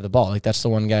him to have the ball. Like, that's the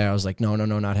one guy I was like, no,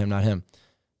 not him.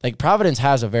 Like, Providence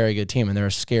has a very good team, and they're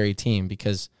a scary team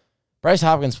because Bryce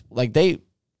Hopkins, like, they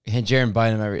hit Jaron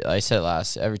Bynum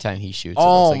every time he shoots.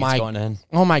 Oh, it looks like it's going in.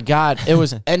 Oh, my God. It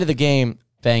was end of the game.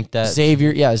 Banked that.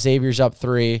 Xavier's up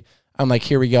 3. I'm like,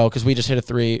 here we go, because we just hit a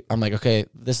 3. I'm like, okay,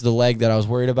 this is the leg that I was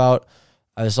worried about.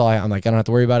 I'm like, I don't have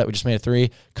to worry about it. We just made a 3.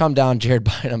 Come down, Jared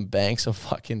Bynum banks a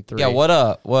fucking 3.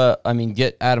 Yeah,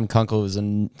 get Adam Kunkel, who's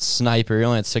a sniper. He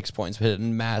only had 6 points, but hit a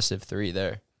massive 3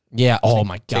 there. Yeah. Oh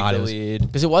my God. Take the lead.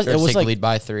 Because it was like lead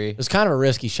by 3. It was kind of a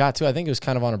risky shot too. I think it was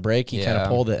kind of on a break. He kind of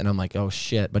pulled it, and I'm like, oh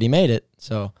shit. But he made it.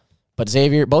 So, but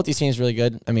Xavier, both these teams really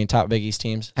good. Top Big East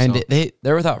teams. And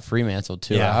they're without Fremantle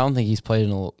too. Yeah. I don't think he's played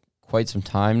in quite some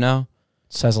time now.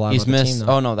 Says a lot. He's about missed. The team,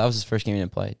 oh no, that was his first game he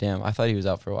didn't play. Damn, I thought he was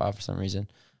out for a while for some reason.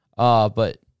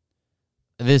 But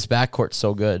this backcourt's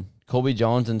so good. Colby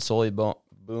Jones and Sully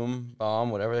Boom,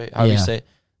 whatever you say it,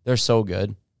 they're so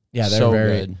good. Yeah, they're so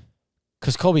very good.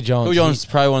 Because Colby Jones is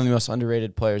probably one of the most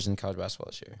underrated players in college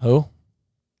basketball this year. Who?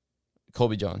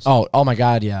 Colby Jones. Oh my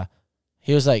God, yeah.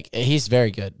 He's very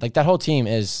good. Like, that whole team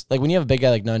is, like, when you have a big guy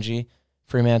like Nunji,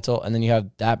 Fremantle, and then you have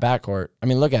that backcourt.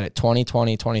 Look at it. 20,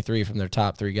 20, 23 from their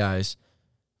top 3 guys.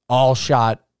 All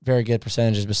shot very good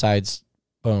percentages besides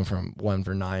Boom from 1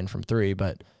 for 9 from 3.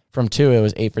 But from 2, it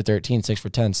was 8 for 13, 6 for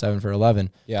 10, 7 for 11.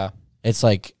 Yeah. It's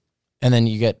like, and then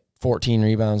you get 14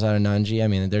 rebounds out of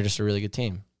Nunji. They're just a really good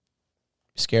team.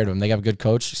 Scared of them. They have a good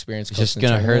coach, experienced coach. It's just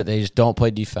going to hurt. They just don't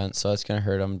play defense, so it's going to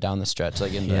hurt them down the stretch,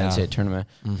 like in the NCAA tournament.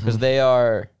 Because they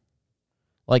are,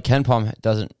 like, Ken Palm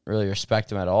doesn't really respect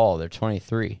them at all. They're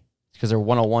 23 because they're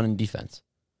 101 in defense.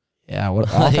 Yeah, what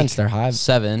offense they're high.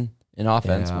 7 in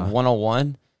offense,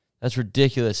 101. That's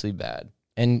ridiculously bad.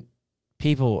 And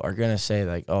people are going to say,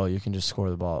 like, oh, you can just score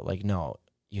the ball. Like, no,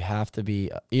 you have to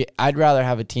be. I'd rather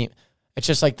have a team. It's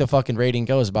just like the fucking rating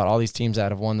goes about all these teams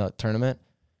that have won the tournament.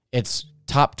 It's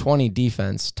top 20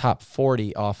 defense, top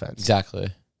 40 offense.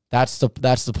 Exactly. That's the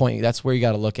point. That's where you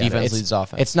got to look at it. Defense leads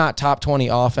offense. It's not top 20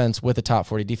 offense with a top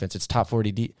 40 defense. It's top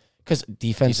 40 because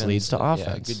defense leads to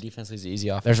offense. Yeah, good defense leads to easy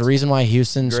offense. There's a reason why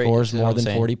Houston scores more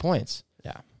than 40 points.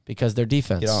 Yeah. Because their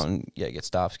defense. Get out and get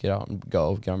stops. Get out and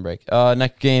go. Get on break.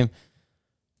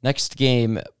 Next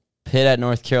game, Pitt at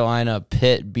North Carolina.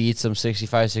 Pitt beats them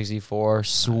 65-64,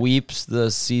 sweeps the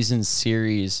season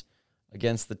series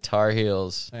against the Tar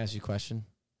Heels. Can I ask you a question?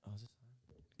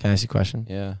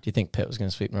 Yeah. Do you think Pitt was going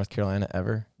to sweep North Carolina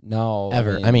ever? No.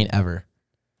 Ever. I mean, ever.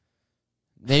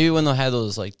 Maybe when they'll have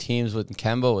those like teams when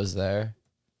Kemba was there.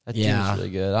 That team Yeah. was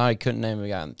really good. I couldn't name a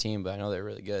guy on the team, but I know they're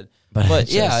really good. But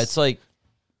it's like,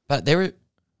 but they were,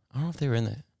 I don't know if they were in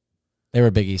there. They were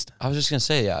Big East. I was just going to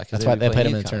say, yeah. That's why they played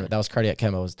him in the tournament. That was Cardiac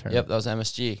Kemba was the tournament. Yep, that was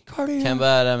MSG. Cardiac. Kemba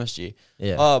at MSG.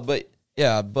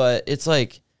 Yeah. But it's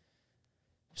like,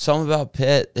 something about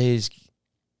Pitt, they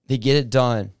get it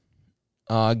done.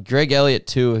 Greg Elliott,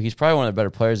 too, he's probably one of the better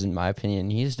players in my opinion.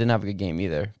 He just didn't have a good game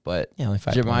either. But Yeah, only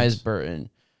 5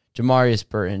 Jamarius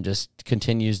Burton just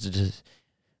continues to just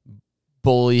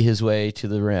bully his way to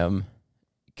the rim,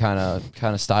 kind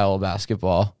of style of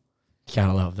basketball.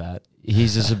 Gotta love that.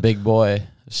 He's just a big boy,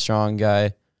 a strong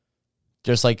guy,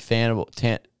 just like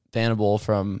Thanable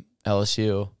from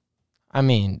LSU. I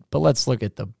mean, but let's look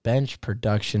at the bench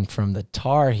production from the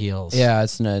Tar Heels. Yeah,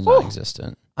 it's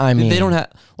non-existent. I mean, they don't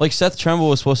have like Seth Trimble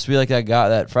was supposed to be like that guy,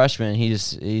 that freshman.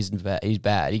 He's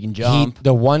bad. He can jump.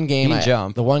 The one game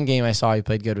I saw he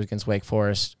played good was against Wake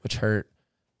Forest, which hurt.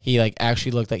 He like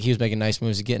actually looked like he was making nice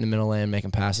moves, getting in the middle lane,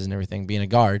 making passes and everything, being a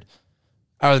guard.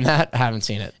 Other than that, I haven't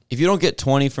seen it. If you don't get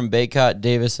 20 from Baycott,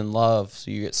 Davis, and Love,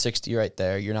 so you get 60 right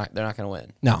there, they're not going to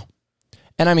win. No.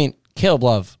 And I mean, Caleb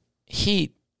Love,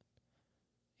 he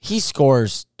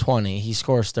scores 20, he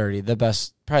scores 30,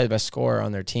 probably the best scorer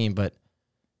on their team, but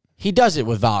he does it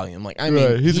with volume. Like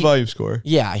he's a volume scorer.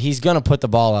 Yeah, he's gonna put the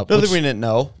ball up. Nothing we didn't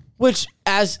know. Which,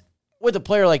 as with a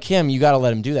player like him, you got to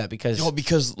let him do that because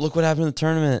look what happened in the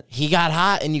tournament. He got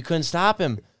hot and you couldn't stop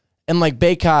him. And like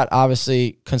Baycott,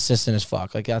 obviously consistent as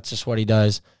fuck. Like that's just what he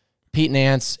does. Pete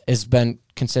Nance has been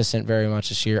consistent very much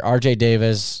this year. RJ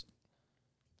Davis,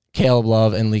 Caleb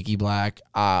Love, and Leaky Black.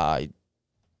 Yeah,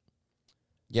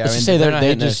 let's just say they're not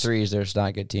hitting they their threes. There's not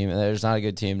a good team. There's not a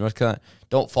good team. North Carolina,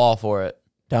 don't fall for it.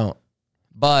 Don't.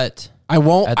 But I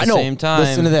won't. At the same time,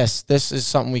 listen to this. This is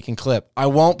something we can clip. I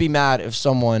won't be mad if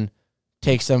someone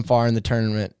takes them far in the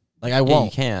tournament. Like I won't.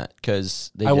 You can't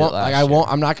because they I did won't. it last Like year. I won't.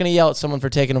 I'm not going to yell at someone for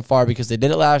taking them far because they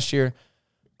did it last year.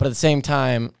 But at the same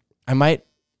time, I might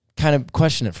kind of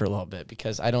question it for a little bit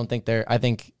because I don't think they're. I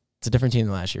think it's a different team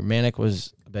than last year. Manic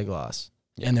was a big loss,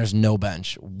 and there's no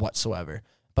bench whatsoever.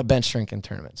 But bench shrink in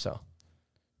tournament. So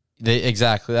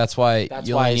exactly. That's why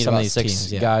you only need some of about these 6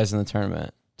 teams, guys in the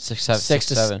tournament. 6, 7, 6,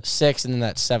 7. 6, and then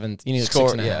that 7th. You need Score.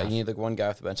 6.5. Yeah, you need like one guy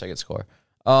off the bench that can score.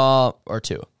 Or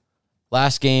 2.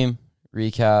 Last game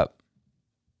recap.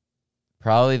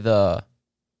 Probably the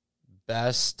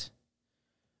best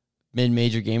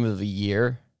mid-major game of the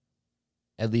year,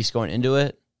 at least going into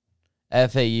it.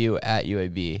 FAU at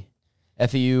UAB.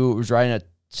 FAU was riding a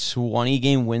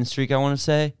 20-game win streak, I want to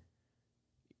say.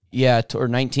 Yeah, or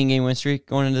 19-game win streak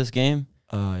going into this game.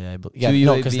 Oh yeah,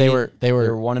 because they were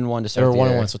 1-1 to start. They were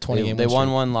the 1-1, year. so 20 game. They win won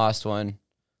streak. one, lost one,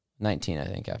 19, I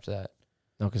think. After that,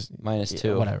 No, because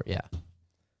 -2, whatever.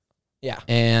 Yeah.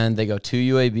 and they go to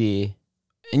UAB,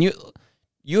 and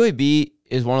UAB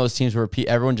is one of those teams where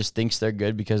everyone just thinks they're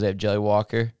good because they have Jelly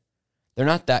Walker. They're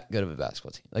not that good of a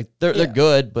basketball team. Like they're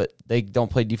good, but they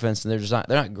don't play defense, and they're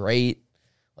not great.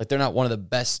 Like they're not one of the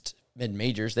best mid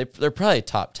majors. They're probably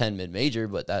top 10 mid major,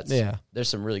 but there's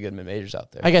some really good mid majors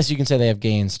out there. I guess you can say they have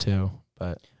gains too,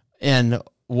 but And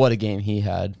what a game he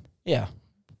had. yeah.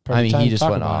 I mean, Time he to just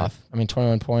talk went about it. off. I mean,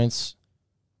 21 points,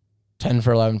 10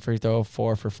 for 11 free throw,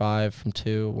 4 for 5 from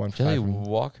 2, 1 for Jelly 5 from,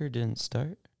 Walker didn't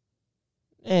start.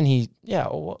 and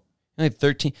Only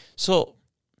 13. So,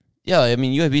 yeah, I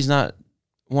mean, UAB's not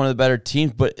one of the better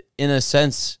teams, but in a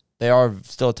sense, they are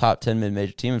still a top 10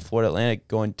 mid-major team. And Florida Atlantic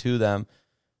going to them,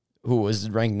 who was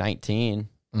ranked 19.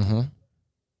 Mm-hmm.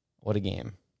 What a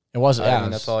game. It was. I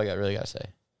mean, that's all I really got to say.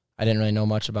 I didn't really know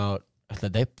much about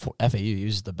that. FAU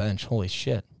used the bench. Holy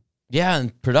shit. Yeah,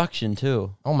 and production,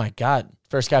 too. Oh, my God.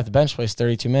 First guy off the bench plays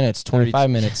 32 minutes, 25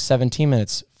 minutes, 17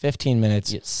 minutes, 15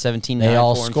 minutes. 17, They 9,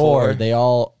 all 4, and scored. 4. They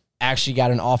all actually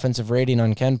got an offensive rating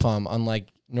on KenPom, unlike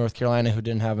North Carolina, who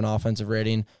didn't have an offensive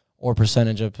rating or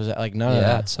percentage of none of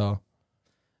that. So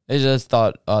they just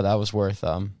thought, that was worth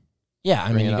yeah,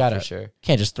 I mean, you gotta for sure.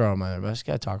 can't just throw them under the bus. You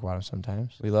gotta talk about them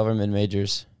sometimes. We love our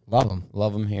mid-majors. Love them.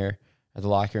 Love them here at the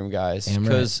locker room guys. Damn right.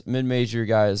 Because mid-major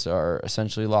guys are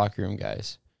essentially locker room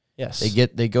guys. Yes,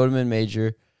 They go to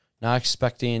mid-major, not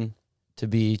expecting to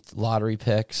be lottery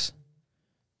picks.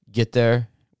 Get there,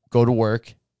 go to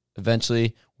work,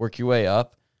 eventually work your way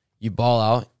up. You ball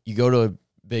out. You go to a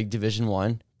big Division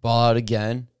I, ball out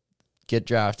again, get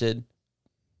drafted.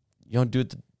 You don't do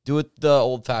it the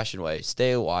old-fashioned way.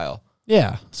 Stay a while.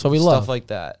 Yeah, so we Stuff love. like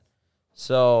that.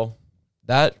 So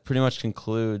that pretty much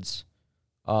concludes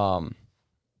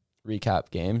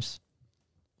recap games.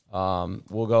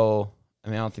 We'll go. I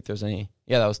mean, I don't think there's any.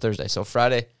 Yeah, that was Thursday. So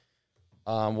Friday,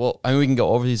 we can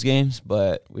go over these games,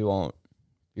 but we won't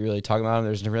be really talking about them.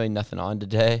 There's really nothing on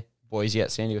today. Boise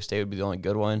at San Diego State would be the only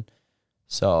good one.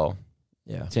 So,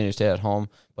 Yeah. San Diego State at home.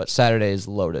 But Saturday is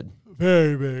loaded.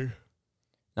 Very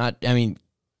big.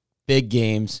 Big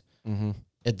games. Mm-hmm.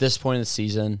 At this point in the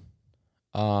season,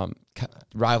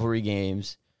 rivalry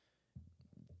games,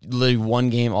 literally one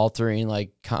game altering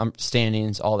like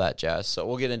standings, all that jazz. So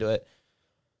we'll get into it.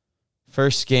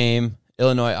 First game,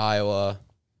 Illinois, Iowa.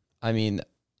 I mean,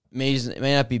 it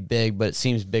may not be big, but it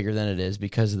seems bigger than it is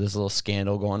because of this little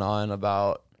scandal going on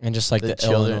about And just like the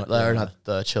children, or not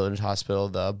the Children's Hospital,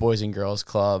 the Boys and Girls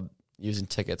Club using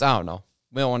tickets. I don't know.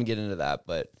 We don't want to get into that,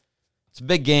 but it's a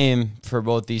big game for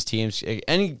both these teams.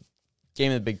 Any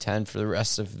game in the Big Ten for the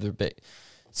rest of the big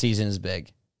season is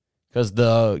big because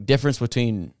the difference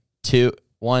between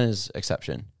 1 is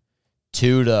exception,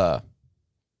 2 to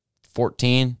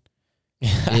 14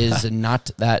 is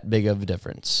not that big of a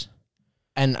difference.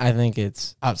 And I think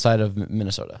it's outside of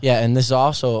Minnesota. Yeah, and this is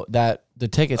also that the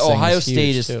tickets. Ohio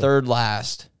State is too. third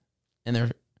last, and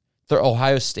they're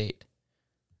Ohio State.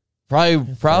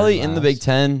 Probably in the Big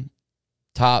Ten,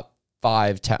 top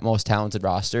 5 most talented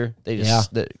roster.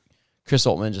 Chris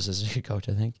Oltmann just is a good coach,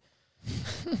 I think.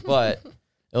 But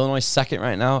Illinois second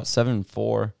right now at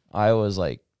 7-4. Iowa's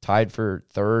like tied for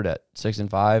third at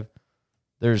 6-5.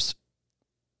 There's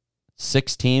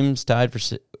 6 teams tied for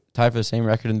the same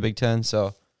record in the Big Ten, so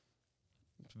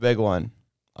it's a big one.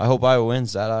 I hope Iowa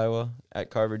wins at Iowa at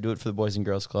Carver. Do it for the Boys and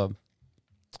Girls Club.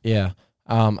 Yeah,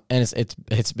 and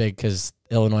it's big because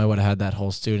Illinois would have had that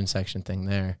whole student section thing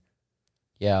there.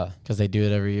 Yeah, because they do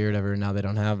it every year, now they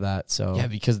don't have that. So yeah,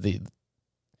 because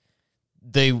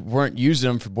they weren't using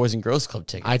them for Boys and Girls Club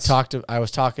tickets. I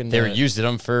was talking. They were using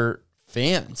them for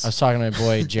fans. I was talking to my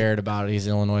boy Jared about it. He's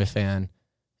an Illinois fan,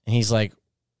 and he's like,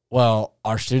 "Well,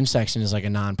 our student section is like a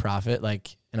nonprofit."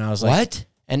 And I was like, "What?"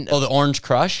 And the Orange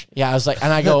Crush? Yeah, I was like,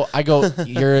 and I go,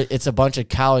 it's a bunch of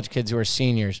college kids who are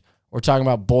seniors. We're talking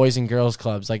about Boys and Girls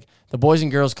Clubs. Like the Boys and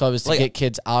Girls Club is to get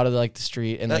kids out of the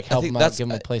street and help them out, give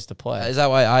them a place to play. Is that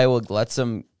why Iowa lets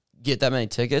them get that many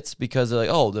tickets? Because they're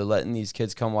like, they're letting these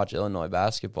kids come watch Illinois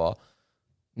basketball.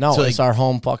 No, so it's our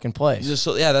home fucking place. That's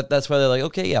why they're like,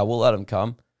 okay, yeah, we'll let them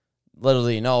come.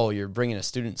 Literally, no, you're bringing a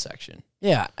student section.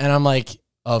 Yeah, and I'm like,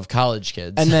 of college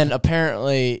kids. And then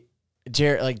apparently,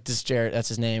 Jared, that's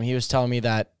his name. He was telling me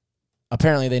that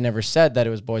apparently they never said that it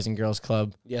was Boys and Girls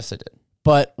Club. Yes, I did.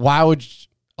 But why would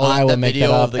Iowa make that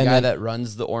up? Of the guy that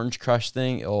runs the Orange Crush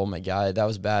thing. Oh my god, that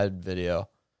was bad video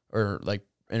or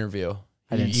interview.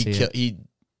 I didn't see it. He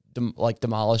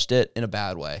demolished it in a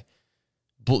bad way.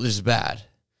 Just bad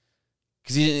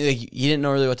because he didn't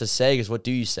know really what to say. Because what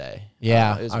do you say?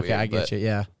 Yeah, okay, weird, I get you.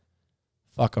 Yeah,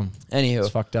 fuck them. Anywho, it's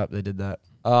fucked up. They did that.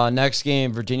 Next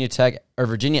game, Virginia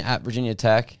at Virginia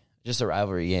Tech. Just a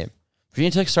rivalry game.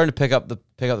 Virginia Tech's starting to pick up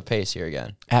the pace here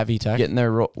again. At VTech, getting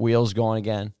their wheels going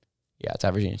again. Yeah, it's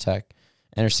at Virginia Tech.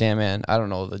 Enter Sandman. I don't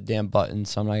know the damn buttons,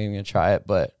 so I'm not even gonna try it.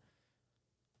 But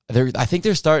I think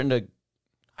they're starting to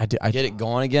get it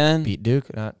going again. Beat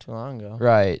Duke not too long ago,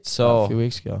 right? So a few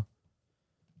weeks ago.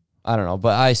 I don't know,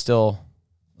 but I still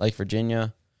like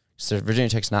Virginia. So Virginia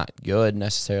Tech's not good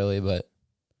necessarily, but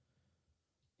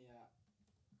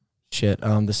shit.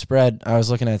 The spread I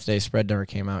was looking at today, spread never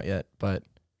came out yet, but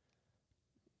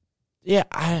yeah,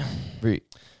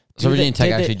 Virginia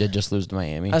Tech actually did just lose to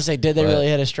Miami. I was say, did they really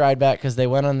hit a stride back? Because they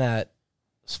went on that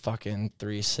fucking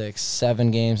 3, 6,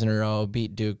 7 games in a row,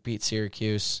 beat Duke, beat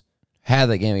Syracuse, had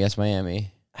that game against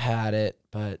Miami, had it,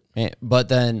 but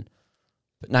then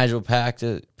Nigel Pack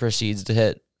proceeds to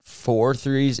hit 4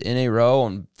 threes in a row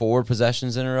on 4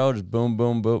 possessions in a row, just boom,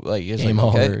 boom, boom, like it's game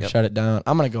like, over, okay, shut it down.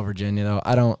 I'm gonna go Virginia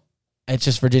though. It's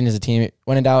just Virginia's a team.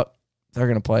 When in doubt, they're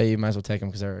gonna play. You might as well take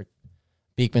them because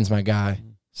Beekman's my guy.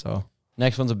 So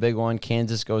next one's a big one.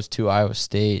 Kansas goes to Iowa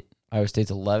State. Iowa State's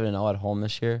 11-0 at home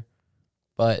this year,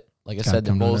 but like I said,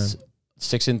 they're both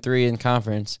 6-3 in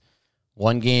conference.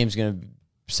 One game's gonna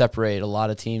separate a lot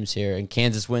of teams here, and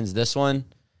Kansas wins this one.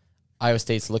 Iowa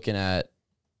State's looking at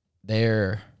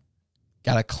they're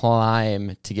got to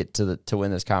climb to get to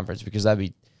win this conference because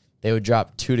they would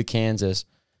drop 2 to Kansas,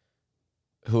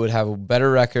 who would have a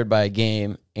better record by a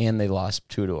game, and they lost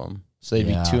 2 to them. So they'd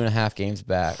be 2.5 games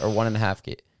back, or 1.5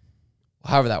 game,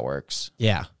 however that works.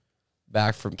 Yeah,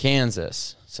 back from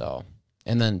Kansas. So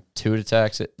and then 2 to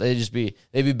Texas. They'd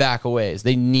be back a ways.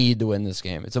 They need to win this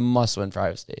game. It's a must win for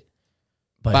Iowa State.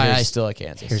 But I still like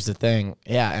Kansas. Here's the thing,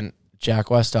 and Jack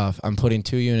Westhoff. I'm putting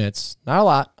 2 units, not a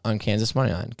lot, on Kansas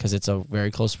money line because it's a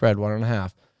very close spread,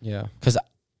 1.5. Yeah. Because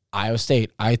Iowa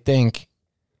State, I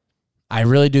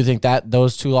really do think that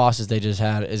those 2 losses they just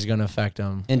had is going to affect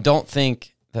them. And don't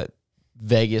think that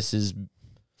Vegas is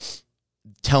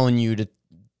telling you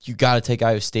got to take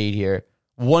Iowa State here.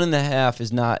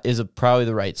 1.5 is probably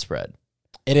the right spread.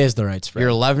 It is the right spread.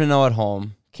 You're 11-0 at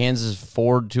home. Kansas is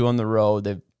 4-2 on the road.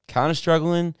 They're kind of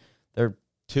struggling. They're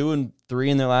 2-3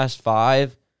 in their last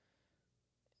 5.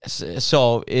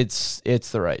 So it's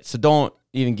the right. So don't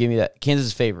even give me that. Kansas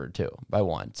is favored too by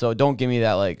 1. So don't give me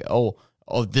that like, oh,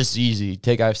 this is easy.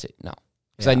 Take Iowa State. No.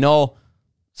 Because I know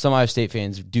some Iowa State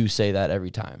fans do say that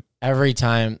every time. Every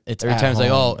time it's like,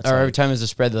 every time it's a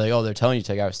spread, they're like, they're telling you to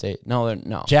take Iowa State.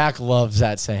 No. Jack loves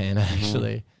that saying,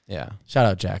 actually. Yeah. Shout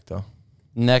out Jack, though.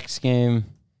 Next game.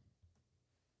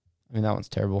 I mean, that one's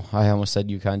terrible. I almost said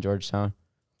UConn, Georgetown.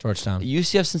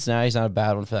 UCF Cincinnati is not a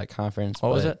bad one for that conference.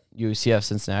 What was it? UCF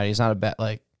Cincinnati is not a bad,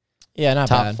 not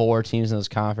top bad. 4 teams in this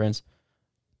conference.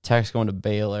 Tech's going to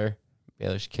Baylor.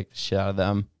 Baylor should kick the shit out of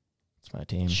them. It's my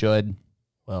team. Should.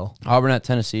 Well. Auburn at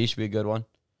Tennessee should be a good one.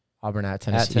 Auburn at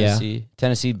Tennessee. At Tennessee. Yeah.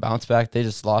 Tennessee bounced back. They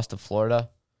just lost to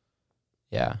Florida.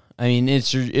 Yeah. I mean,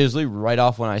 it was right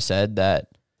off when I said that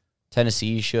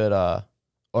Tennessee should,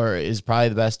 or is probably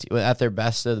the best, at their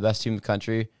best, they're the best team in the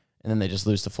country, and then they just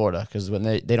lose to Florida because when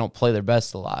they don't play their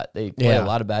best a lot. They play a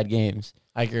lot of bad games.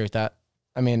 I agree with that.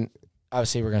 I mean,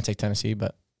 obviously we're going to take Tennessee,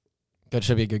 but it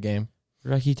should be a good game.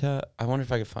 Rakita, I wonder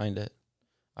if I could find it.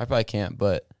 I probably can't,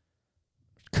 but.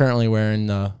 Currently wearing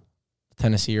the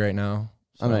Tennessee right now.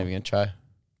 So. I'm not even going to try.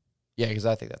 Yeah, because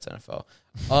I think that's NFL.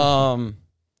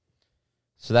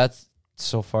 So that's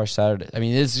so far Saturday. I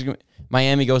mean,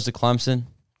 Miami goes to Clemson.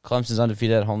 Clemson's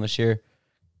undefeated at home this year.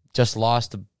 Just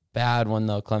lost a bad one,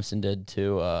 though, Clemson did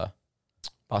to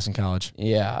Boston College.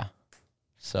 Yeah.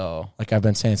 So. Like I've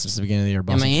been saying since the beginning of the year,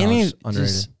 Boston College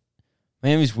underrated.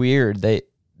 Miami's weird.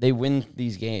 They win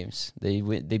these games. They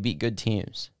beat good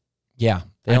teams. Yeah.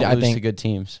 They don't lose to good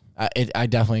teams. I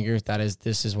definitely agree with that.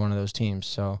 This is one of those teams.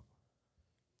 So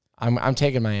I'm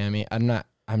taking Miami. I'm not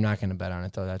going to bet on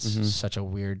it, though. That's such a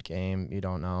weird game. You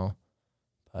don't know.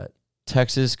 But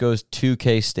Texas goes to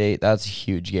K-State. That's a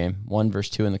huge game. 1 versus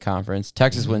 2 in the conference.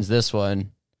 Texas wins this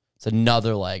one. It's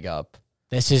another leg up.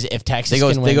 This is if Texas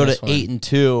they go to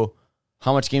 8-2.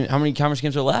 How many conference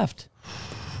games are left?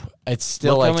 It's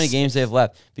still how many games they have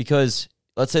left. Because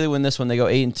let's say they win this one, they go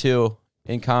 8-2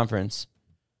 in conference.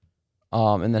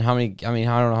 And then I don't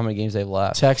know how many games they have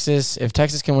left. If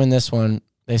Texas can win this one,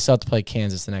 they still have to play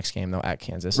Kansas the next game, though, at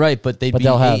Kansas. Right, but they'll be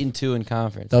 8-2 in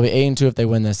conference. They'll be 8-2 if they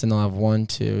win this, and they'll have 1,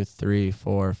 2, 3,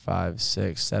 4, 5,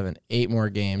 6, 7, 8 more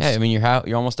games. Yeah, I mean,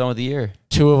 you're almost done with the year.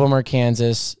 2 of them are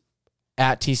Kansas,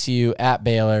 at TCU, at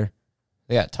Baylor.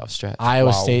 They got a tough stretch.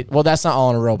 Iowa State. Well, that's not all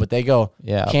in a row, but they go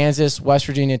Kansas, West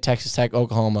Virginia, Texas Tech,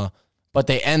 Oklahoma. But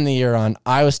they end the year on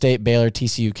Iowa State, Baylor,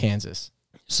 TCU, Kansas.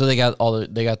 So they got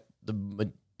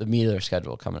the meat of their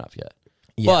schedule coming up yet.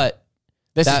 Yeah. But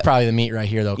this is probably the meat right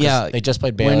here, though, because they just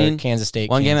played Baylor, Kansas State.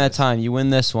 One game Kansas. at a time. You win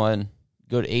this one,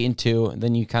 go to 8-2, and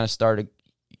then you kind of started.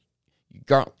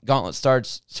 Gauntlet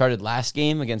started last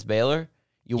game against Baylor.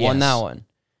 You won that one.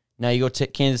 Now you go to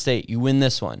Kansas State. You win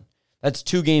this one. That's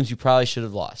 2 games you probably should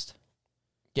have lost.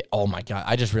 Yeah, oh my God!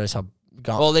 I just realized how.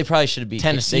 Well, they probably should have beat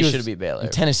Tennessee. They should have beat Baylor.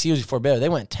 Tennessee was before Baylor. They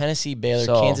went Tennessee, Baylor,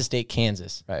 Kansas State,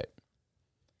 Kansas. Right.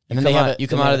 And then you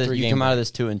come out of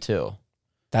this 2-2.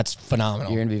 That's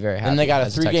phenomenal. You're gonna be very happy. And they got a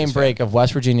 3-game break of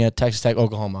West Virginia, Texas Tech,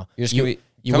 Oklahoma. You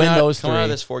win those 3. Coming out of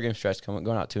this 4-game stretch, going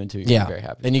out 2-2. You're gonna be very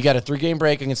happy. Then you got a 3-game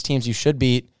break against teams you should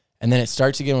beat, and then it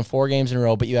starts to give them 4 games in a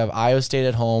row. But you have Iowa State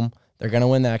at home. They're gonna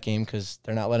win that game because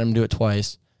they're not letting them do it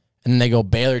twice. And then they go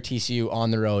Baylor, TCU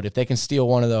on the road. If they can steal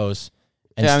one of those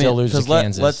and still lose to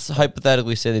Kansas. Let's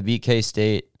hypothetically say they beat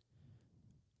K-State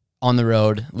on the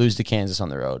road, lose to Kansas on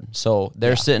the road. So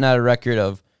they're sitting at a record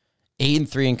of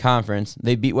 8-3 in conference.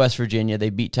 They beat West Virginia. They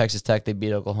beat Texas Tech. They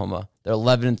beat Oklahoma. They're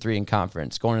 11-3 in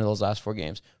conference going into those last 4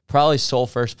 games. Probably sole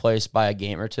first place by a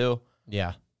game or 2.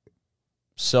 Yeah.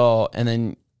 So, and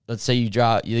then let's say you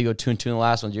go 2-2 in the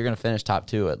last ones. You're going to finish top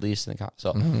 2 at least in the conference.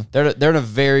 So they're in a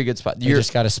very good spot. You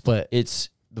just got to split. It's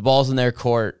the ball's in their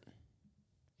court.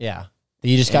 Yeah.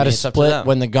 You just got to split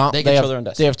when the gauntlet.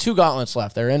 They have 2 gauntlets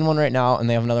left. They're in one right now, and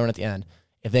they have another one at the end.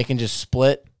 If they can just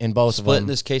split in both of them. Split in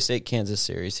this K-State Kansas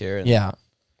series here.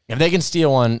 If they can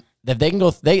steal one, if they can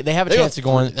go, they have a chance of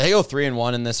going. They go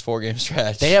 3-1 in this 4-game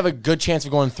stretch. They have a good chance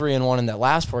of going 3-1 in that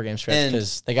last 4-game stretch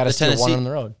because they got to steal one on the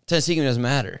road. Tennessee game doesn't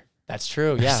matter. That's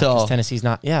true. Yeah, because Tennessee's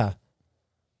not. Yeah.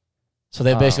 So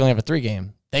they basically only have a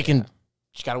 3-game. They can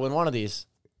just got to win one of these.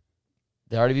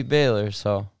 They already beat Baylor,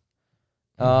 so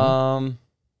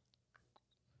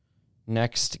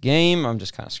Next game, I'm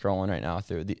just kind of scrolling right now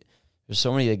through there's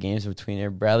so many games between there.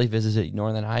 Bradley visited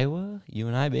Northern Iowa.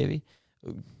 UNI, baby.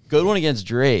 Good one against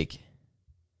Drake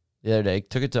the other day.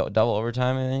 Took it to double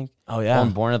overtime, I think. Oh, yeah.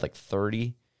 Born at like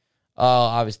 30.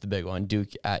 Obviously the big one.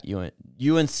 Duke at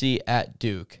UNC at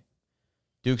Duke.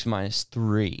 Duke's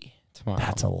 -3 tomorrow.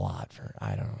 That's a lot for,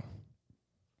 I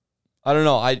don't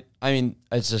know. I mean,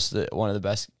 it's just one of the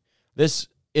best.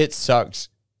 It sucks.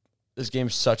 This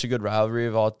game's such a good rivalry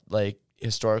of all, like,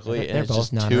 historically, and it's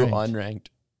just two unranked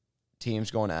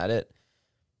teams going at it.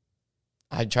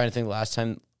 I'm trying to think last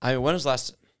time. When was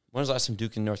last time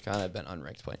Duke and North Carolina have been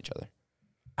unranked playing each other?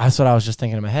 That's what I was just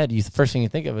thinking in my head. The first thing you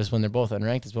think of is when they're both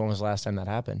unranked is when was the last time that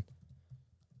happened?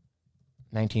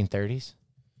 1930s?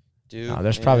 Duke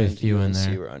there's probably a few in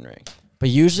there. Were unranked. But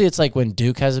usually it's like when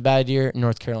Duke has a bad year,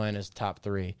 North Carolina's top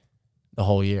 3 the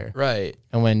whole year. Right.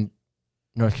 And when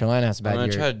North Carolina has a bad year, I'm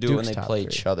going to try to do Duke's it when they play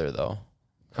 3. each other, though.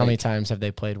 How many times have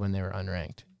they played when they were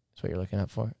unranked? That's what you're looking up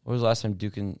for. What was the last time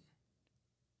Duke and...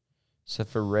 So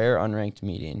for rare unranked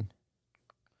meeting.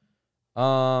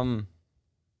 I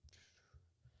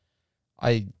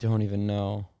don't even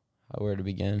know where to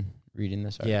begin reading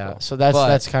this article. Yeah, so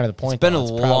that's kind of the point. It's been a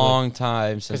long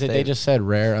time since they just said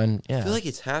rare. I feel like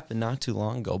it's happened not too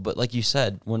long ago, but like you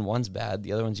said, when one's bad,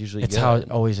 the other one's usually good. It's how it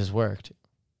always has worked.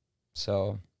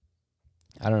 So,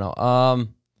 I don't know.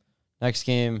 Next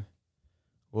game,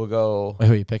 we'll go. Wait,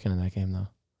 who are you picking in that game, though?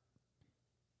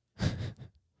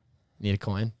 Need a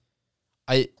coin?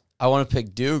 I want to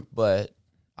pick Duke, but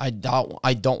I don't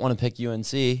want to pick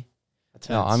UNC.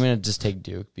 No, I'm going to just take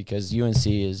Duke because UNC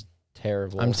is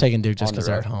terrible. I'm taking Duke just because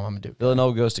they're at home. I'm a Duke.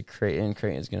 Villanova goes to Creighton.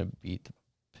 Creighton is going to beat the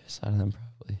piss out of them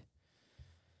probably.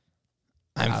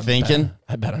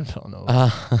 I bet on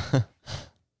Villanova.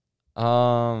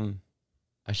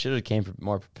 I should have came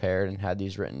more prepared and had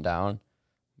these written down.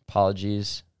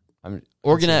 Apologies.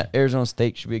 Oregon at Arizona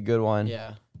State should be a good one.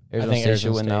 Yeah. Arizona State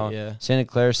should win now. Yeah. Santa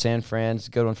Clara, San Fran's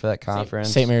a good one for that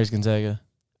conference. St. Mary's, Gonzaga.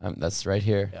 That's right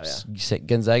here. Yeah.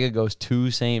 Gonzaga goes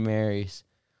to St. Mary's.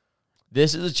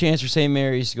 This is a chance for St.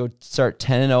 Mary's to go start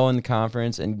 10-0 in the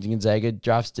conference, and Gonzaga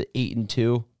drops to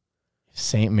 8-2.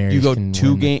 St. Mary's.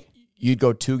 You'd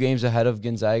go 2 games ahead of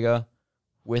Gonzaga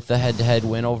with a head-to-head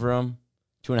win over them.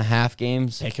 2.5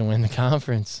 games. They can win the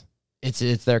conference.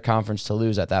 It's their conference to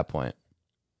lose at that point.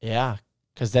 Yeah,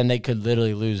 because then they could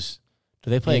literally lose.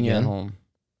 Do they play again? At home.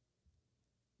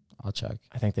 I'll check.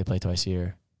 I think they play twice a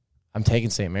year. I'm taking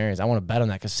St. Mary's. I want to bet on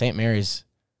that because St. Mary's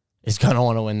is going to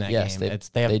want to win that game. Yes,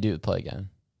 they do play again.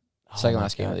 Second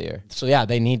last game of the year. So, yeah,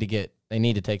 they need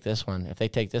to take this one. If they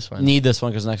take this one. Need this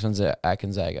one because the next one's at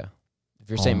Gonzaga. If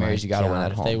you're St. Mary's, you got to win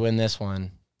at home. If they win this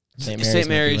one, St.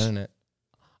 Mary's win it.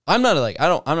 I'm not a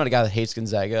guy that hates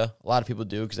Gonzaga. A lot of people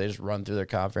do because they just run through their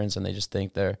conference and they just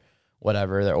think they're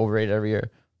whatever. They're overrated every year.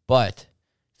 But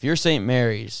if you're St.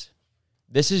 Mary's,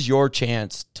 this is your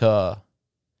chance to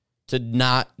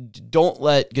don't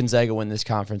let Gonzaga win this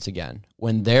conference again.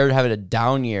 When they're having a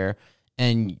down year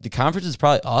and the conference is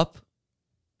probably up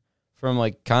from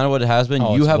like kind of what it has been,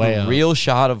 you have a real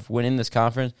shot of winning this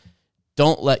conference.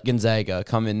 Don't let Gonzaga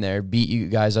come in there, beat you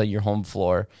guys on your home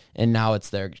floor, and now it's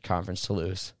their conference to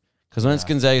lose. Because when it's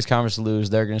Gonzaga's conference to lose,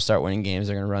 they're going to start winning games.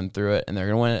 They're going to run through it, and they're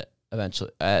going to win it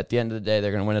eventually. At the end of the day,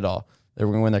 they're going to win it all. They're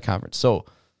going to win their conference. So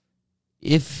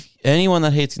if anyone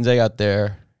that hates Gonzaga out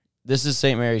there, this is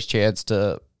St. Mary's chance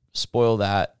to spoil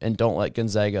that and don't let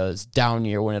Gonzaga's down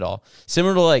year win it all.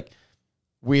 Similar to like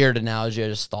weird analogy I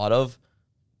just thought of,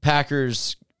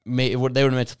 Packers they would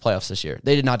have made the playoffs this year.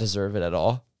 They did not deserve it at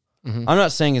all. Mm-hmm. I'm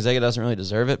not saying Gonzaga doesn't really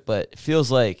deserve it, but it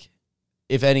feels like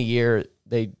if any year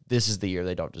this is the year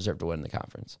they don't deserve to win the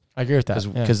conference. I agree with that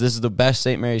because this is the best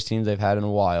St. Mary's teams they've had in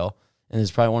a while, and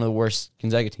it's probably one of the worst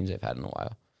Gonzaga teams they've had in a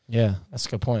while. Yeah, that's a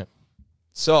good point.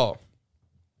 So,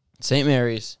 St.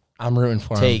 Mary's, I'm rooting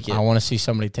for them. I want to see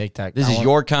somebody take that. This is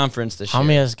your conference this year. How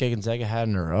many has Gonzaga had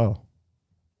in a row?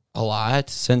 A lot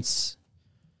since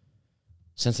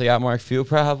they got Mark Few,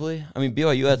 probably. I mean,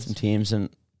 BYU had some teams and.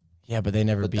 Yeah, but they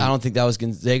never beat. I don't think that was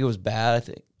Gonzaga was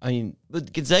bad.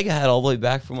 But Gonzaga had all the way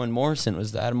back from when Morrison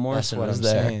was there. Adam Morrison was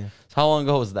there. Saying. So how long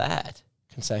ago was that?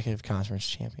 Consecutive conference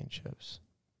championships.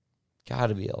 Got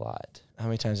to be a lot. How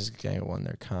many times has Gonzaga won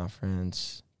their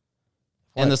conference?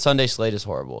 And the Sunday slate is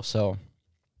horrible. So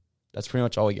that's pretty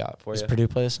much all we got for you. Does Purdue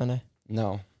play this Sunday?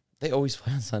 No. They always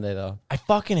play on Sunday, though. I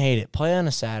fucking hate it. Play on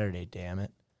a Saturday, damn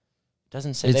it.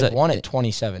 Doesn't say they've won it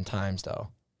 27 times, though.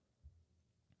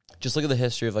 Just look at the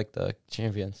history of like the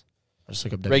champions. Just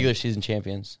look up regular season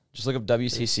champions. Just look up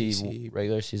WCC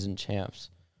regular season champs.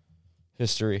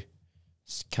 History.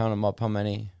 Just count them up. How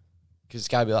many Because it's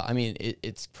got to be. I mean,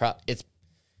 it's. I'm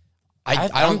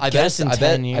I bet guessing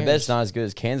 10 years. I bet it's not as good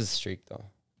as Kansas streak though.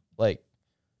 Like,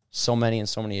 so many in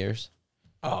so many years.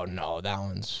 Oh no, that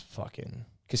one's fucking.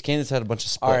 Because Kansas had a bunch of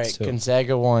splits All right, too.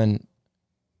 Gonzaga won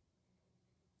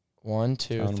 1,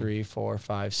 2, 3, 4,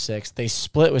 5, 6. They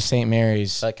split with St.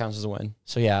 Mary's. That counts as a win.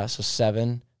 So yeah, so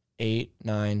 7, 8,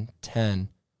 9, 10.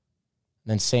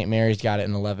 Then St. Mary's got it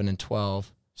in 11 and 12.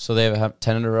 So they have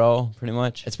 10 in a row, pretty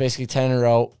much. It's basically 10 in a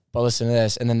row. But listen to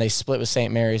this. And then they split with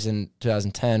St. Mary's in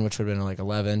 2010, which would have been like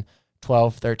 11,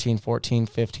 12, 13, 14,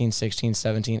 15, 16,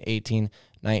 17, 18,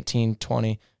 19,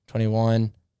 20,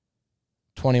 21,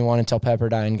 21 until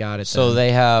Pepperdine got it. So then.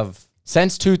 they have...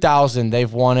 Since 2000,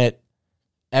 they've won it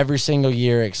every single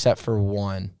year except for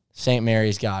one. St.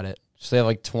 Mary's got it. So they have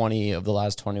like 20 of the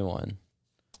last 21.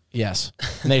 Yes.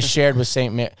 And they shared with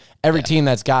St. Mary. Every team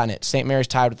that's gotten it. St. Mary's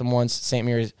tied with them once. St.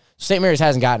 Mary's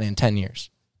hasn't gotten it in 10 years.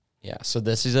 Yeah, so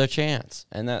this is a chance.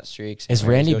 And that streak. Is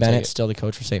Randy Bennett still the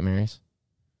coach for St. Mary's?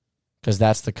 Because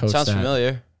that's the coach. Sounds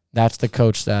familiar. That's the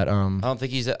coach that I don't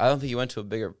think he went to a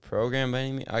bigger program by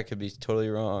any means. I could be totally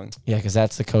wrong. Yeah, because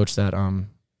that's the coach that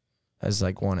has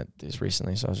like won it this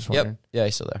recently. So I was just wondering. Yep. Yeah,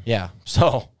 he's still there. Yeah.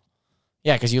 So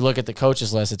yeah, because you look at the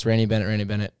coaches list, it's Randy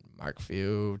Bennett, Mark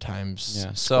Few times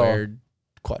squared,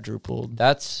 quadrupled.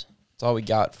 That's all we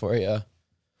got for you.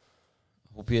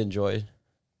 Hope you enjoyed.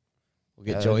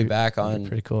 We'll get Joey back on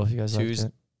pretty cool if you guys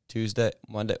Tuesday,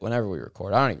 Monday, whenever we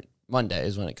record. Monday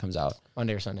is when it comes out.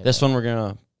 Monday or Sunday. This one we're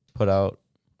going to put out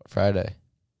Friday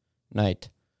night.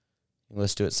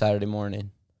 Let's do it Saturday morning.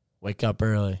 Wake up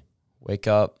early. Wake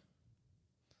up.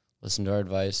 Listen to our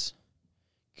advice.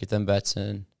 Get them bets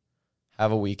in.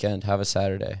 Have a weekend. Have a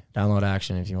Saturday. Download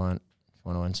Action if you want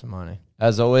to win some money.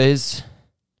 As always,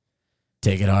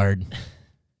 take it hard.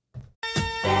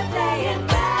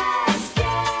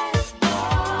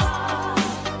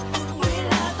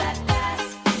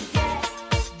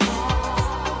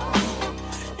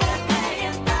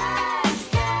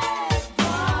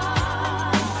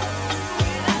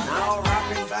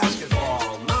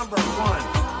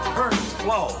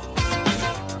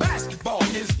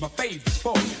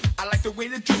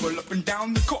 To dribble up and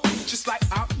down the court, just like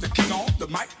I'm the king on the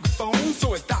microphone.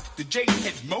 So it's Dr. J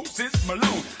and Moses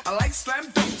Malone. I like slam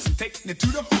dunks and taking it to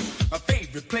the hoop. My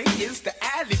favorite play is the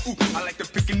alley-oop. I like to